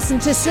does not listen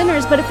to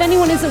sinners, but if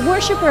anyone is a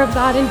worshiper of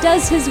God and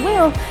does his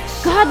will,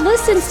 God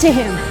listens to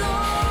him.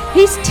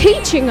 He's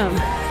teaching them.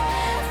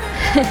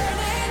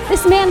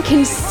 This man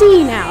can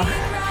see now.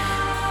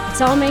 It's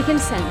all making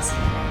sense.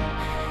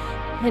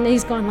 And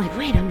he's going like,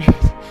 wait a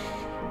minute.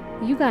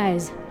 You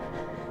guys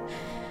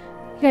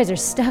are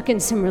stuck in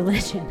some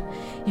religion.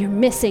 You're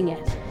missing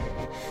it.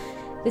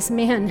 This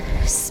man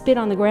spit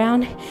on the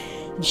ground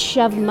and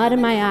shoved mud in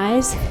my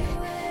eyes.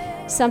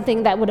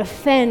 Something that would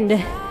offend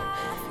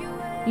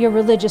your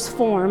religious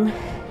form.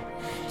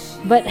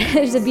 But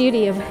there's a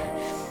beauty of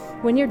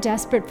when you're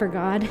desperate for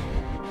God,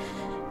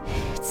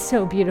 it's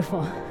so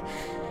beautiful.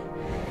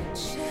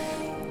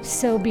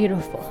 So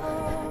beautiful.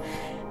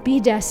 Be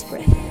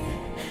desperate.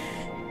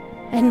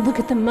 And look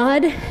at the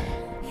mud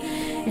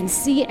and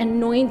see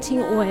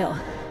anointing oil,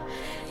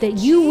 that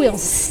you will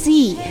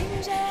see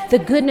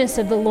the goodness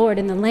of the Lord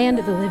in the land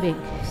of the living.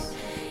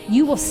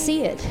 You will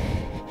see it.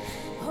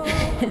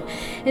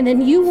 And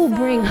then you will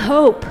bring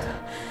hope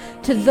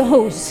to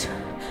those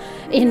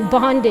in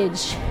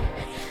bondage.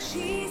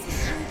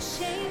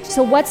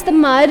 So what's the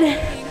mud?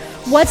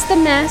 What's the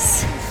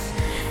mess?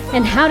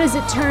 And how does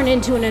it turn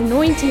into an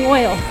anointing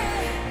oil?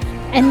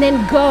 And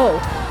then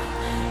go.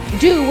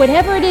 Do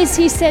whatever it is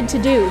he said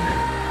to do.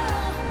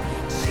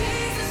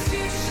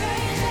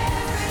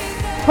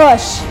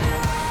 Push.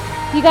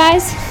 You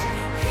guys,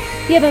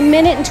 You have a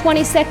minute and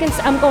 20 seconds.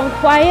 I'm going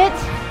quiet.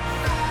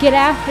 Get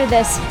after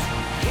this.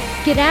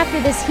 Get after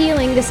this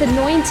healing, this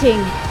anointing.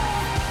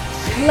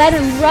 Let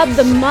him rub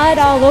the mud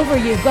all over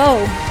you.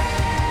 Go.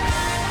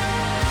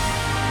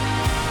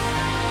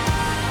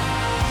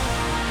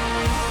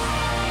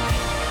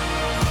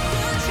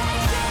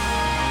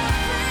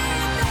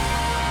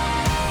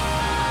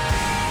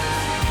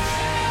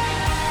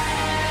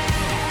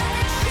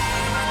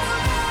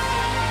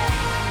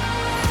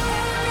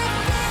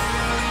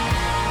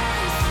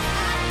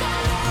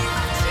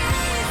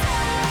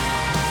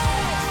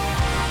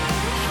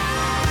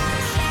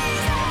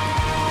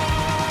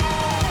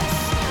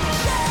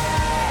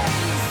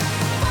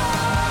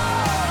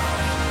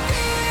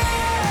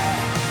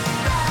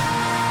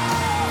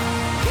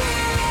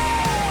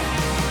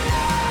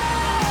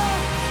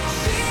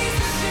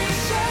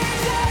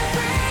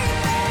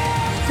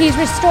 He's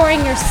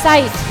restoring your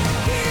sight.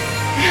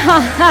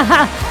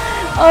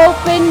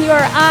 Open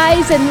your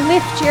eyes and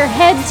lift your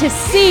head to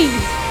see.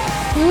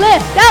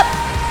 Lift up.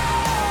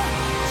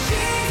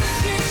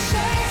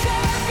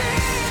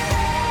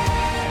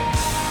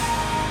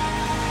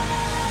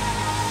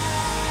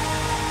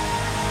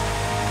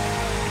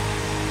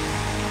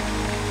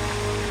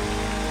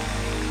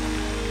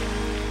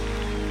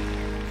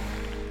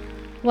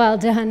 Well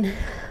done.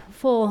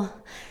 Full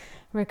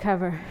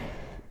recover.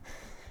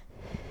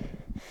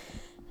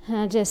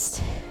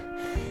 Just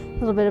a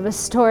little bit of a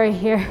story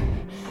here.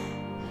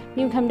 You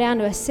can come down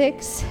to a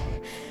 6,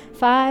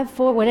 5,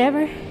 4,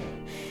 whatever.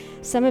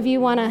 Some of you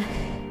want to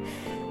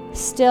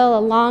still a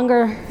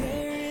longer,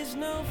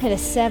 hit a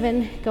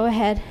 7. Go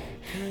ahead.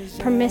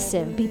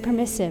 Permissive. Be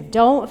permissive.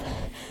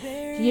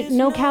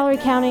 No calorie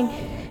counting.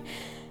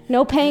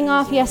 No paying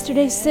off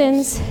yesterday's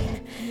sins.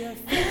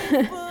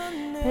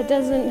 That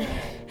doesn't.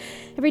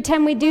 Every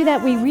time we do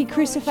that, we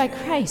re-crucify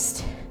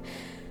Christ.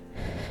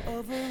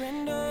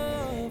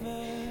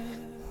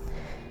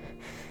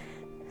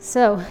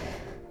 So,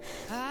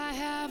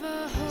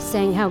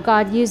 saying how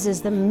God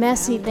uses the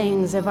messy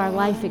things of our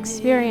life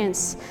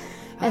experience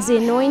as the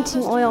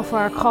anointing oil for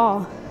our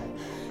call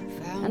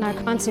and our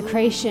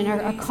consecration,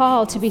 our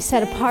call to be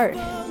set apart.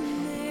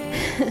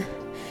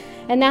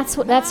 And that's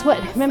what,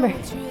 remember,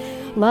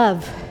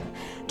 love.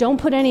 Don't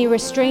put any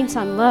restraints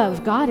on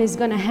love. God is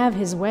going to have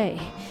his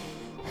way.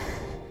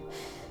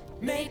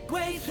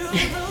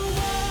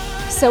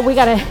 So we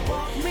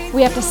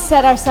have to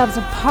set ourselves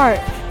apart.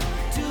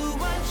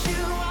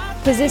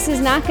 Because this is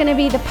not going to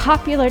be the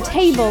popular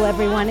table,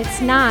 everyone.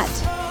 It's not.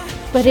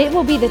 But it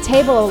will be the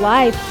table of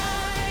life.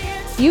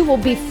 You will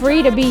be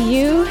free to be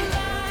you.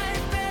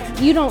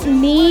 You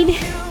don't need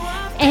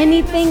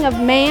anything of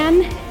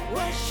man.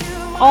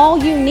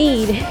 All you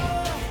need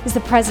is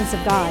the presence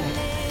of God.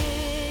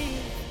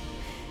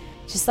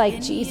 Just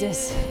like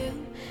Jesus.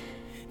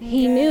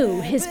 He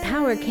knew his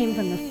power came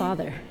from the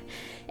Father.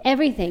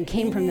 Everything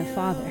came from the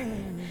Father.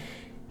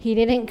 He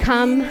didn't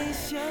come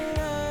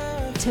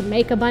to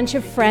make a bunch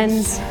of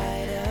friends,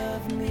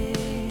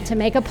 to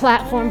make a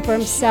platform for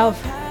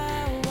himself.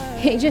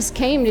 He just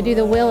came to do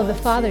the will of the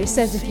Father. He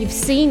says, if you've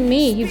seen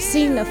me, you've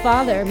seen the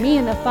Father. Me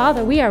and the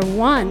Father, we are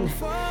one.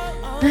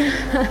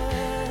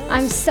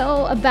 I'm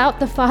so about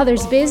the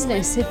Father's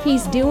business. If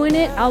he's doing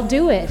it, I'll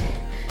do it.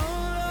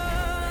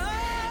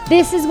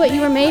 This is what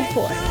you were made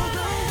for.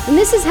 And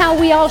this is how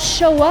we all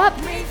show up.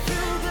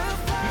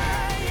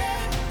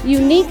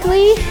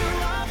 Uniquely,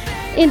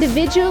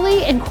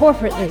 individually, and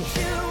corporately.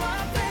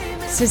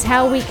 This is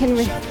how we can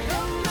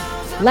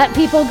let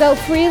people go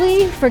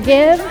freely,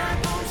 forgive,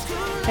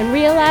 and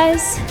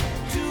realize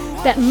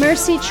that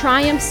mercy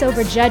triumphs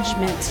over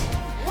judgment.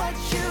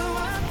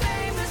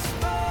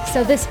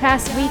 So this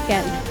past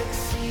weekend,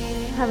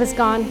 I was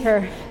gone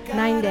for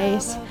 9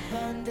 days.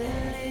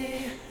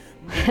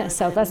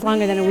 So that's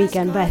longer than a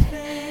weekend, but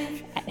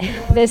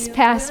this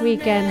past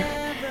weekend,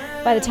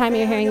 by the time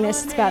you're hearing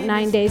this, it's about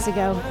 9 days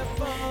ago,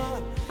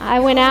 I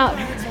went out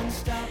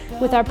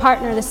with our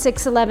partner, the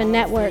 611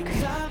 Network.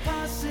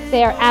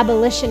 They are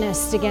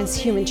abolitionists against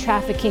human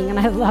trafficking, and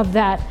I love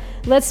that.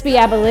 Let's be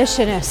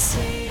abolitionists.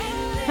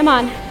 Come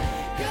on.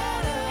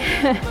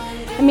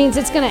 It means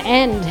it's going to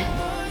end.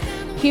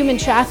 Human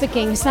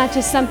trafficking. It's not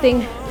just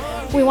something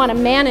we want to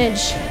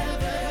manage,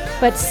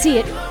 but see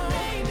it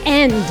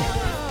end.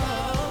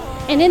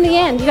 And in the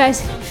end, you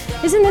guys,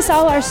 isn't this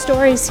all our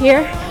stories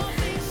here?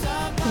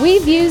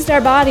 We've used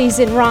our bodies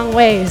in wrong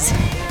ways.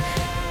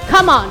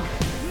 Come on.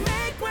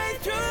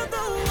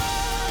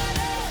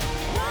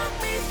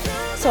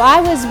 So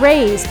I was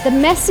raised, the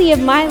messy of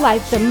my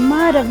life, the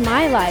mud of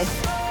my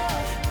life.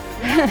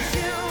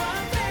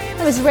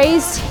 I was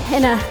raised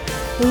in a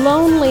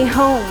lonely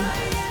home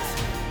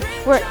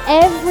where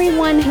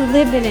everyone who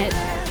lived in it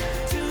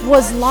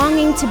was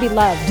longing to be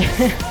loved.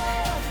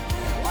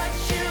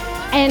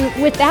 And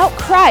without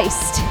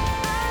Christ,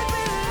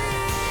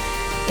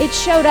 it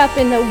showed up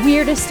in the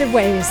weirdest of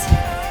ways.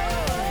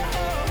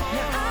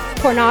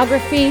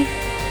 Pornography,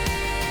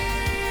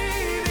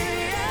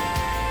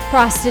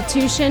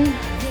 prostitution.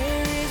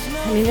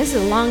 I mean, this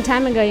is a long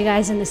time ago, you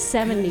guys, in the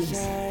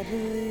 70s.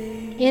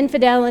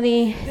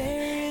 Infidelity,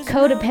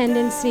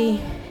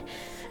 codependency,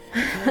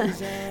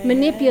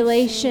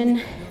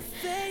 manipulation.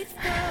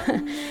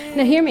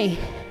 Now hear me.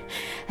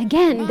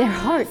 Again, their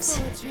hearts,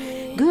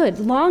 good,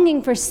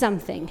 longing for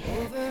something.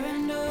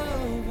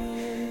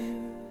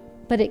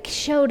 But it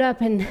showed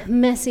up in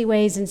messy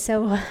ways, and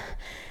so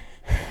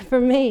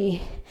for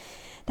me,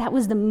 that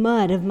was the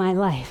mud of my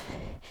life.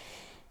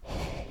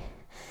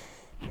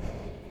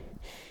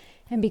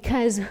 And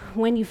because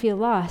when you feel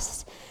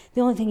lost,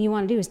 the only thing you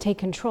want to do is take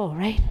control,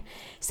 right?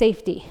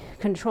 Safety,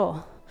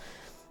 control.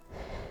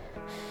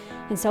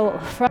 And so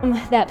from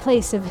that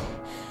place of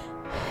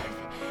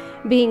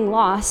being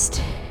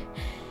lost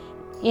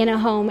in a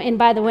home, and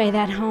by the way,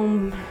 that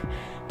home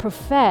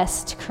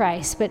professed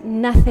Christ, but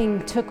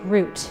nothing took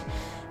root,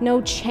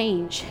 no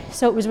change.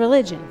 So it was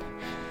religion.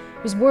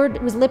 It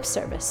was lip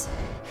service,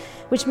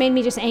 which made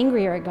me just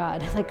angrier at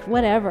God. Like,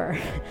 whatever.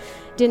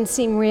 Didn't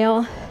seem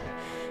real.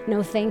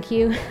 No, thank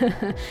you.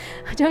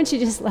 Don't you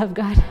just love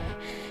God?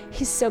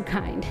 He's so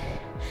kind.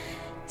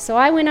 So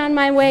I went on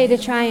my way to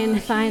try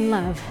and find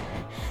love.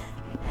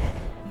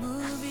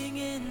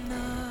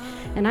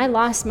 And I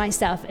lost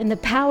myself in the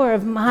power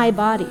of my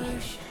body.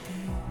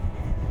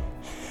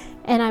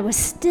 And I was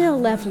still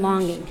left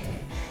longing.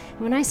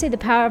 When I say the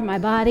power of my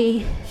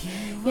body,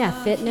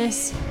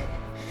 fitness,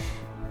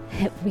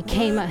 it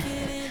became a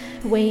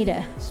way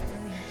to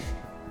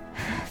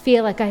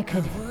feel like I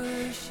could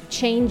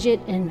change it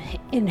and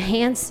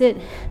enhance it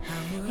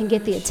and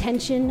get the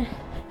attention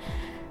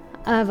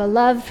of a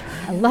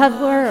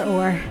lover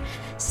or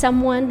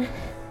someone.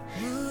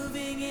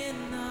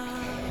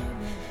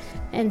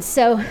 And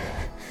so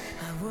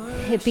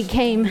it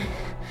became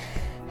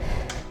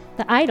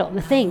the idol,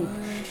 the thing,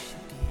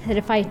 that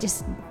if I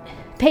just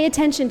pay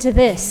attention to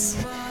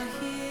this,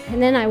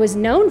 and then I was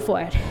known for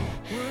it,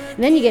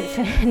 and then you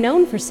get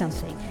known for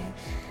something.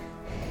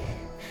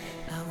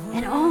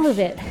 And all of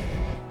it,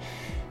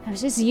 I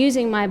was just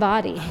using my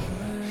body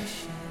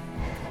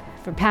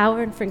for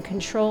power and for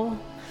control,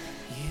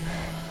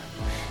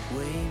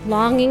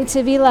 longing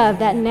to be loved.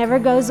 That never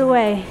goes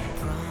away.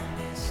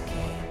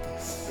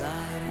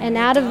 And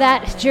out of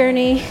that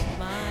journey,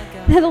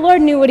 the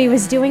Lord knew what he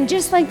was doing,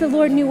 just like the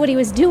Lord knew what he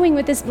was doing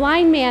with this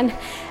blind man.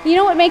 You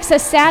know what makes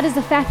us sad is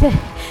the fact that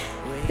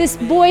this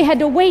boy had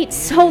to wait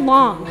so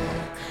long,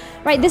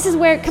 right? This is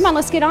where, come on,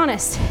 let's get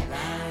honest.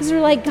 This is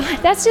where, like, God,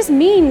 that's just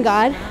mean,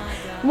 God.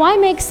 Why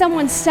make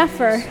someone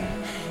suffer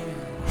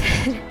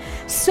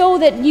so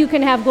that you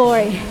can have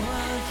glory?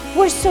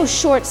 We're so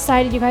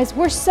short-sighted, you guys.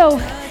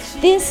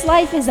 This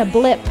life is a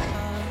blip.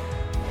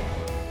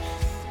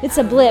 It's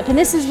a blip. And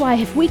this is why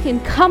if we can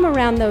come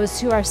around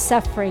those who are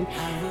suffering,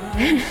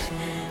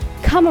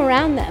 come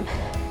around them,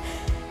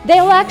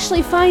 they will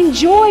actually find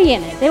joy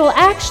in it. They will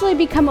actually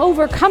become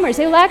overcomers.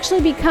 They will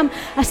actually become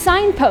a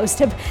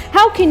signpost of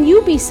how can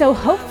you be so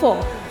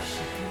hopeful?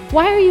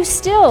 Why are you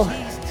still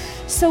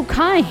so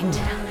kind?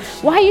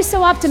 Why are you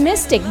so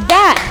optimistic?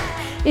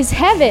 That is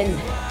heaven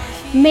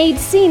made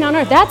seen on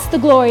earth. That's the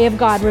glory of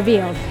God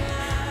revealed.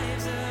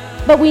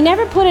 But we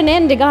never put an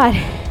end to God.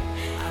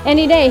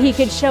 Any day he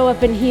could show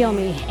up and heal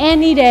me.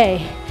 Any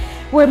day.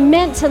 We're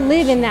meant to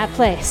live in that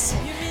place.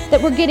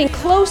 That we're getting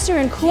closer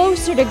and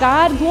closer to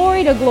God,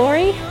 glory to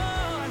glory.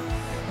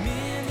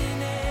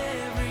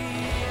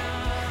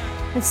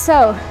 And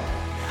so,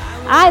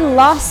 I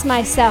lost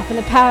myself in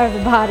the power of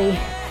the body.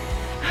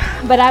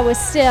 But I was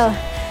still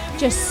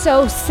just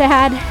so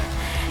sad.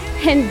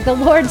 And the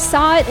Lord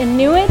saw it and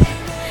knew it.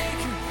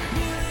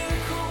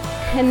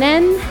 And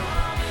then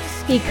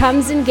he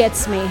comes and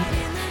gets me.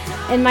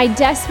 In my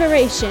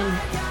desperation,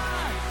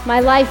 my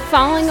life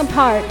falling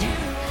apart,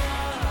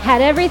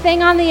 had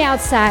everything on the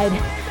outside,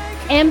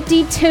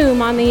 empty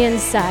tomb on the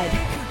inside.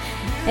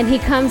 And he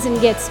comes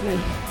and gets me.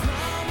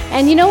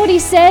 And you know what he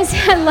says?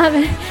 I love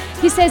it.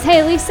 He says,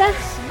 hey, Lisa,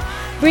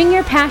 bring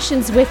your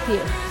passions with you.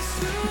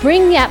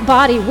 Bring that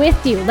body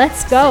with you.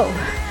 Let's go.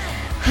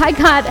 I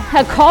got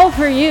a call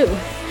for you.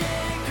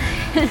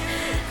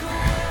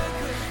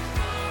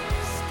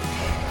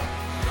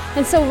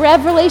 And so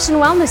Revelation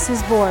Wellness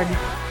was born.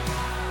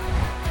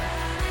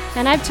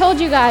 And I've told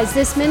you guys,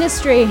 this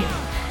ministry,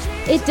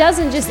 it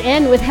doesn't just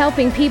end with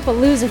helping people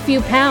lose a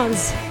few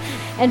pounds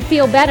and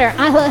feel better.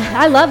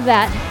 I love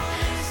that.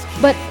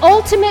 But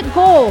ultimate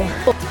goal,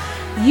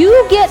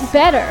 you get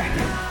better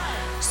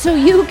so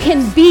you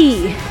can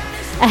be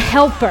a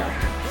helper.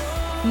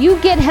 You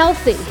get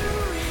healthy,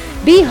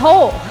 be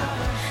whole,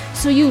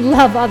 so you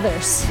love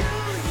others.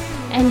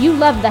 And you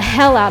love the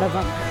hell out of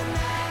them.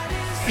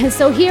 And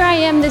so here I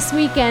am this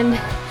weekend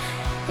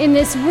in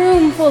this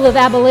room full of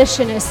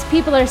abolitionists.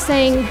 People are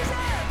saying,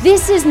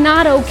 this is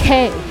not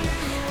okay.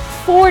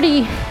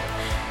 40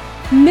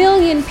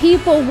 million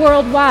people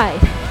worldwide,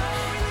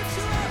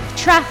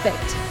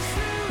 trafficked,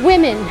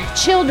 women,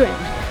 children.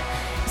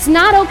 It's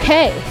not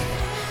okay.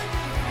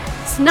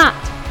 It's not.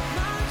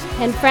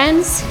 And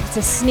friends, it's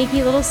a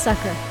sneaky little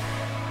sucker.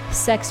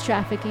 Sex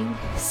trafficking,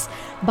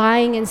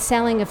 buying and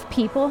selling of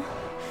people.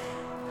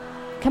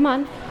 Come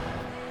on.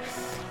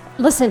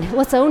 Listen,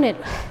 let's own it.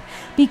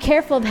 Be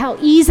careful of how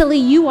easily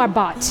you are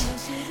bought,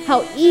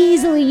 how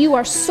easily you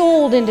are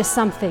sold into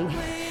something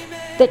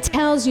that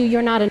tells you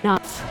you're not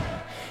enough,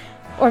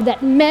 or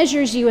that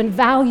measures you and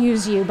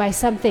values you by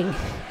something.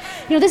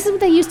 You know, this is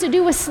what they used to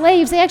do with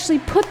slaves. They actually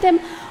put them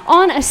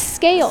on a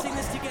scale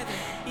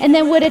and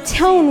then would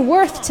atone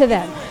worth to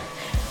them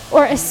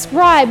or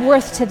ascribe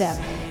worth to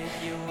them.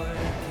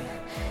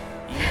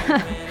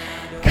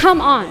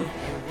 Come on.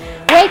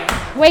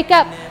 Wake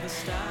up.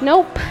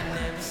 Nope.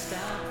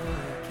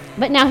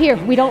 But now here,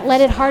 we don't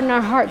let it harden our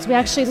hearts. We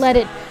actually let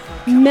it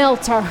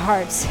melt our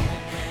hearts,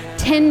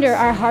 tender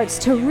our hearts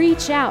to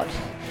reach out.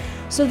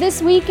 So this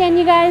weekend,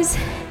 you guys,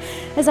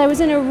 as I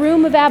was in a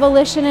room of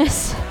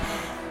abolitionists,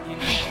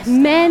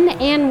 men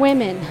and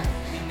women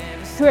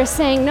who are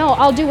saying, no,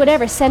 I'll do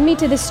whatever. Send me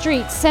to the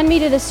streets. Send me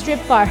to the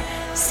strip bar.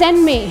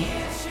 Send me.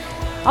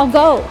 I'll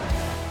go.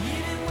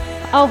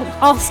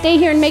 I'll stay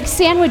here and make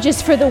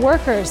sandwiches for the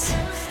workers.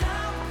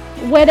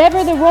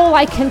 Whatever the role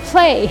I can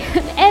play.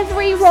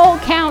 Every role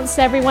counts,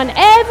 everyone.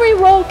 Every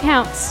role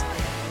counts.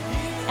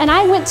 And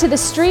I went to the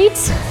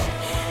streets,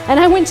 and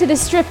I went to the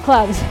strip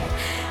clubs,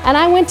 and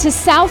I went to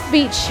South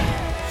Beach,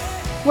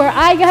 where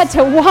I got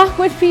to walk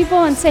with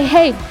people and say,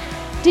 hey,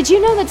 did you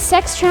know that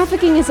sex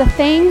trafficking is a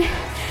thing?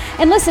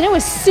 And listen, it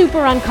was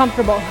super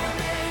uncomfortable,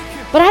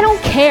 but I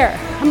don't care.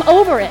 I'm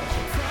over it.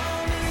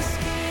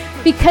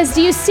 Because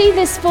do you see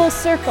this full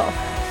circle?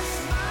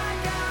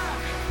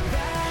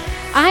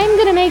 I'm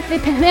going to make the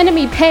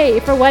enemy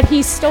pay for what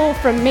he stole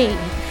from me,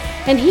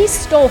 and he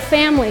stole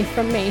family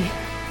from me.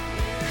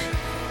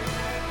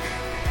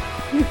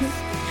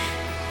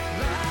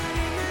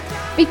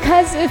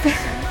 Because of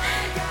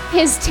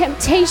his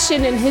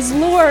temptation and his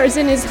lures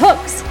and his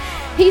hooks,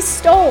 he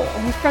stole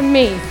from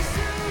me.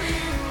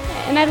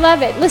 And I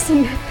love it.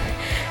 Listen,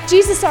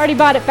 Jesus already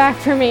bought it back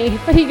for me,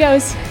 but he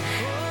goes,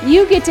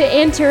 you get to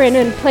enter in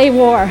and play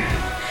war.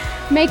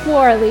 Make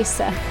war,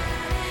 Elisa.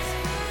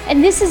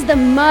 And this is the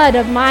mud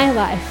of my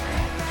life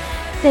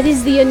that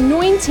is the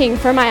anointing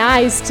for my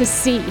eyes to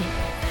see.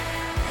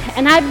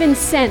 And I've been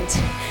sent,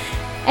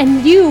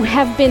 and you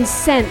have been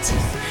sent.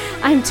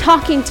 I'm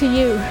talking to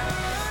you.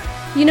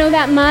 You know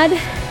that mud?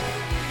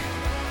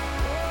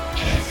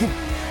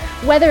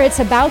 Whether it's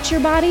about your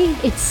body,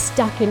 it's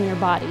stuck in your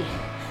body.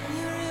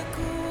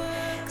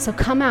 So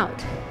come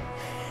out.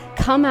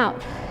 Come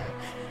out.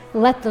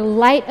 Let the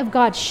light of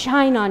God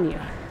shine on you.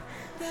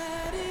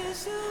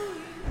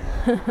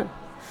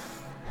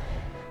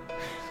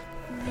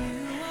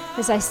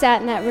 As I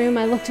sat in that room,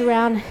 I looked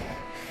around.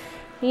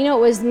 You know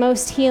what was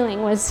most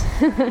healing was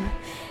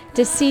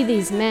to see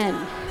these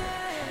men.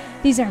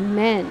 These are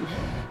men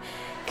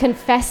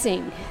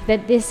confessing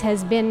that this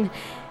has been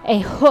a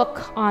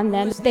hook on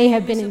them. They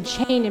have been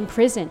enchained in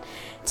prison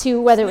to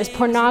whether it was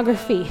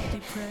pornography,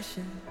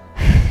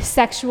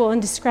 sexual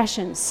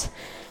indiscretions,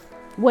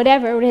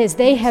 whatever it is,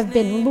 they have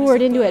been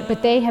lured into it,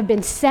 but they have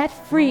been set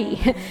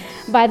free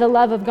by the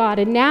love of God.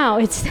 And now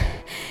it's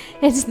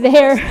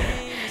their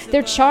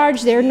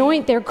charge, their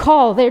anoint, their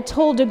call. They're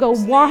told to go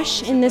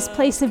wash in this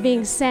place of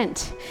being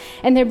sent,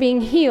 and they're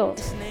being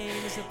healed.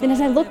 And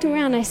as I looked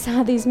around, I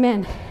saw these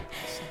men.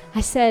 I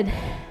said,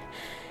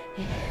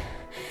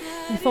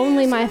 if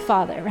only my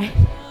Father, right?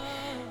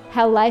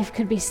 How life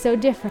could be so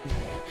different.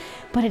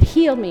 But it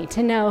healed me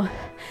to know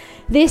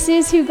this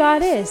is who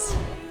God is.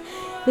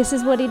 This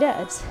is what he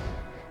does.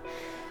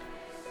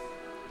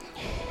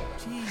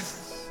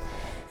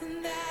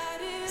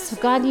 So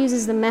God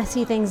uses the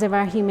messy things of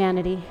our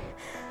humanity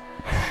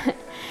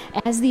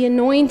as the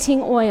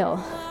anointing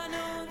oil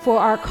for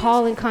our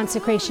call and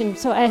consecration.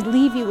 So I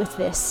leave you with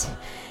this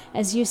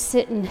as you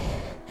sit and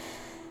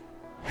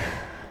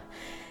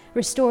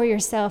restore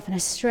yourself in a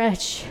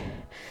stretch.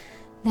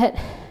 That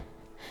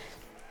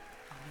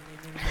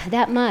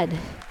mud,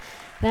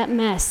 that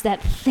mess,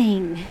 that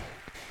thing,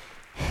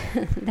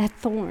 that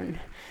thorn.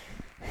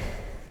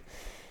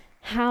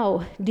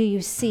 How do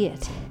you see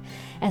it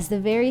as the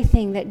very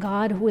thing that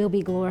God will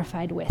be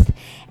glorified with?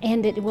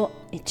 And it will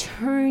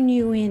turn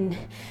you in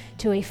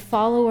to a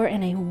follower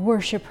and a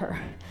worshiper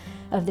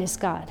of this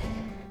God.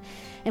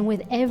 And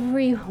with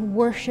every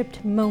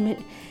worshiped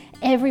moment,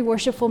 every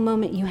worshipful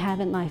moment you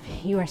have in life,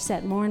 you are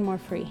set more and more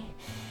free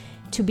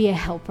to be a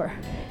helper.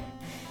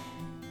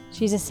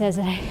 Jesus says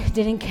that I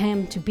didn't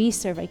come to be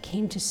served, I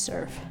came to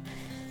serve.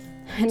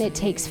 And it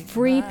takes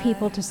free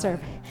people to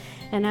serve.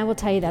 And I will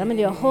tell you that. I'm going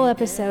to do a whole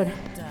episode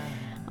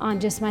on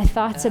just my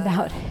thoughts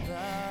about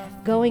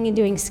going and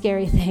doing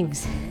scary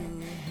things.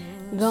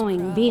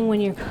 Being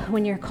when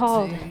you're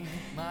called,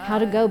 how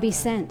to go be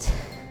sent.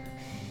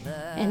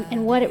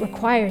 And what it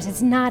requires.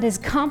 It's not as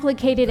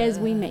complicated as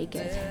we make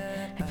it.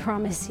 I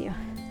promise you.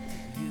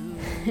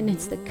 And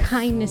it's the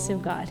kindness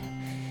of God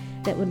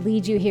that would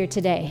lead you here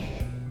today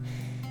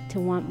to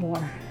want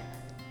more.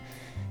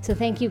 So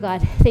thank you,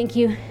 God. Thank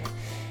you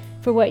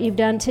for what you've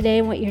done today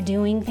and what you're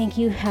doing. Thank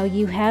you how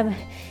you have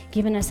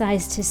given us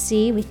eyes to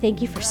see. We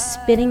thank you for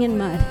spitting in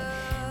mud.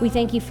 We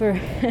thank you for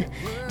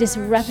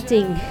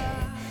disrupting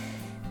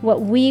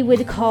what we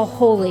would call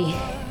holy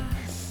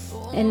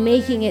and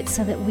making it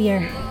so that we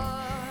are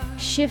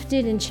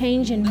shifted and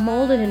changed and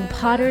molded and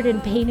pottered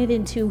and painted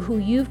into who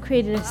you've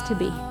created us to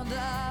be.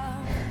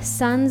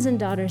 Sons and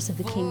daughters of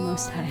the King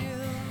Most High.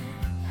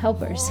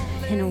 Helpers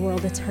in a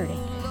world that's hurting.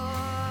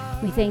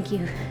 We thank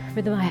you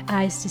for the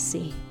eyes to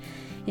see.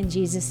 In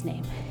Jesus'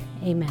 name,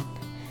 amen.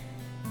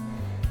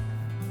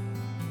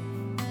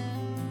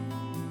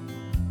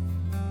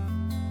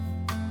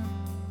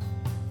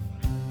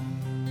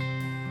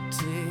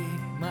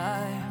 Take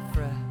my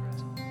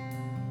breath,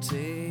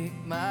 take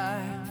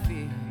my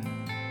fear,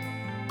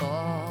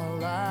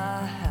 all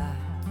I have,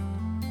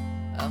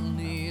 I'm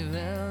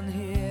leaving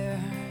here.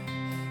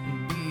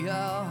 Be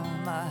all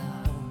my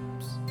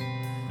hopes,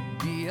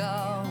 be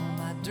all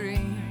my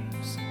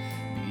dreams,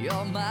 be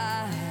all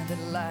my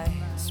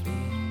delights, be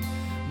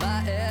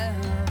my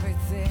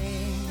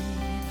everything,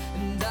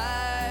 and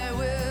I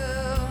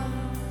will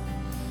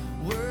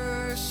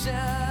worship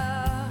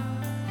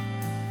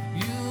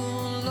you,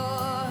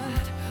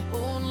 Lord,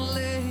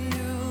 only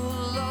you,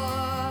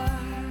 Lord,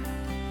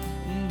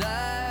 and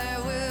I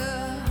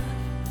will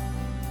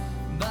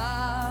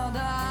bow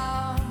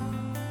down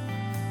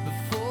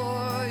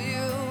before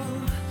you,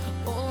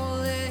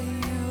 only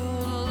you,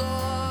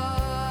 Lord,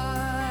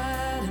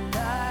 and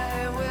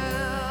I will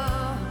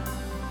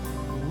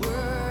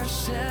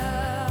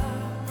worship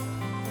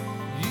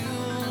you,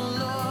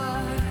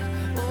 Lord,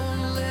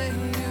 only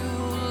you,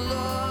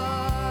 Lord,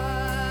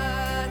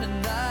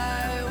 and I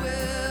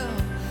will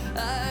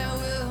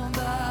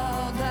bow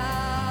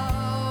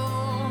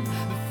down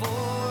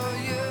before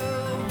you,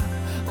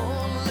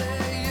 only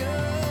you,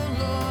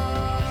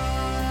 Lord,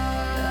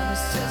 and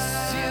it's just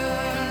you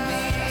and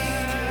me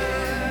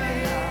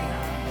now,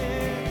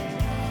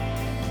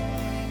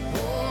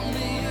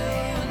 only you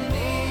and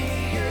me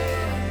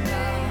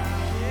now,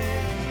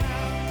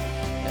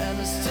 and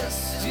it's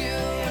just you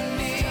and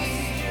me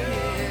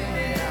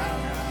now,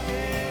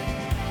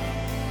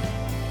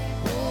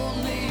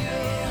 only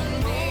you and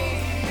me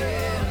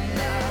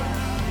now,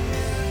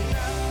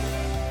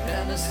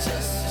 and it's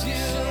just you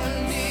and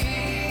me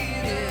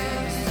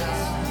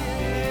now,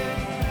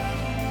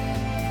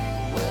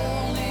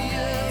 only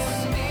you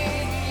and me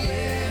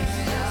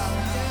now,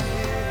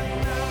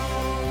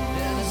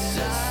 and it's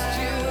just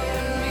you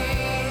and me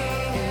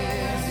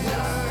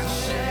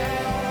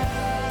worship,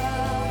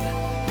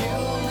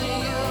 only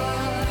you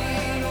and me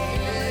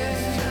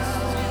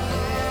now,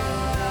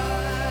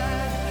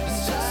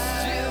 it's just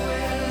you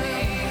and me.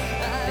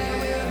 I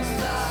will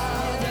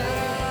bow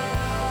down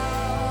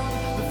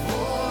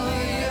before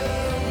you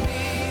and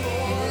me,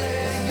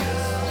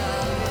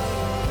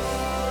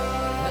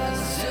 and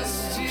it's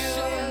just you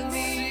and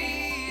me.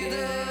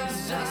 There's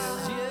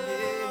just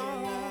you,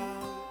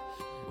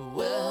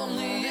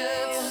 only you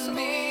and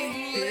me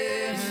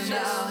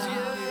now,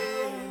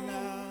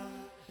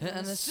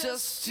 and it's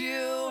just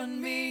you and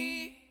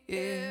me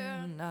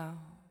here now.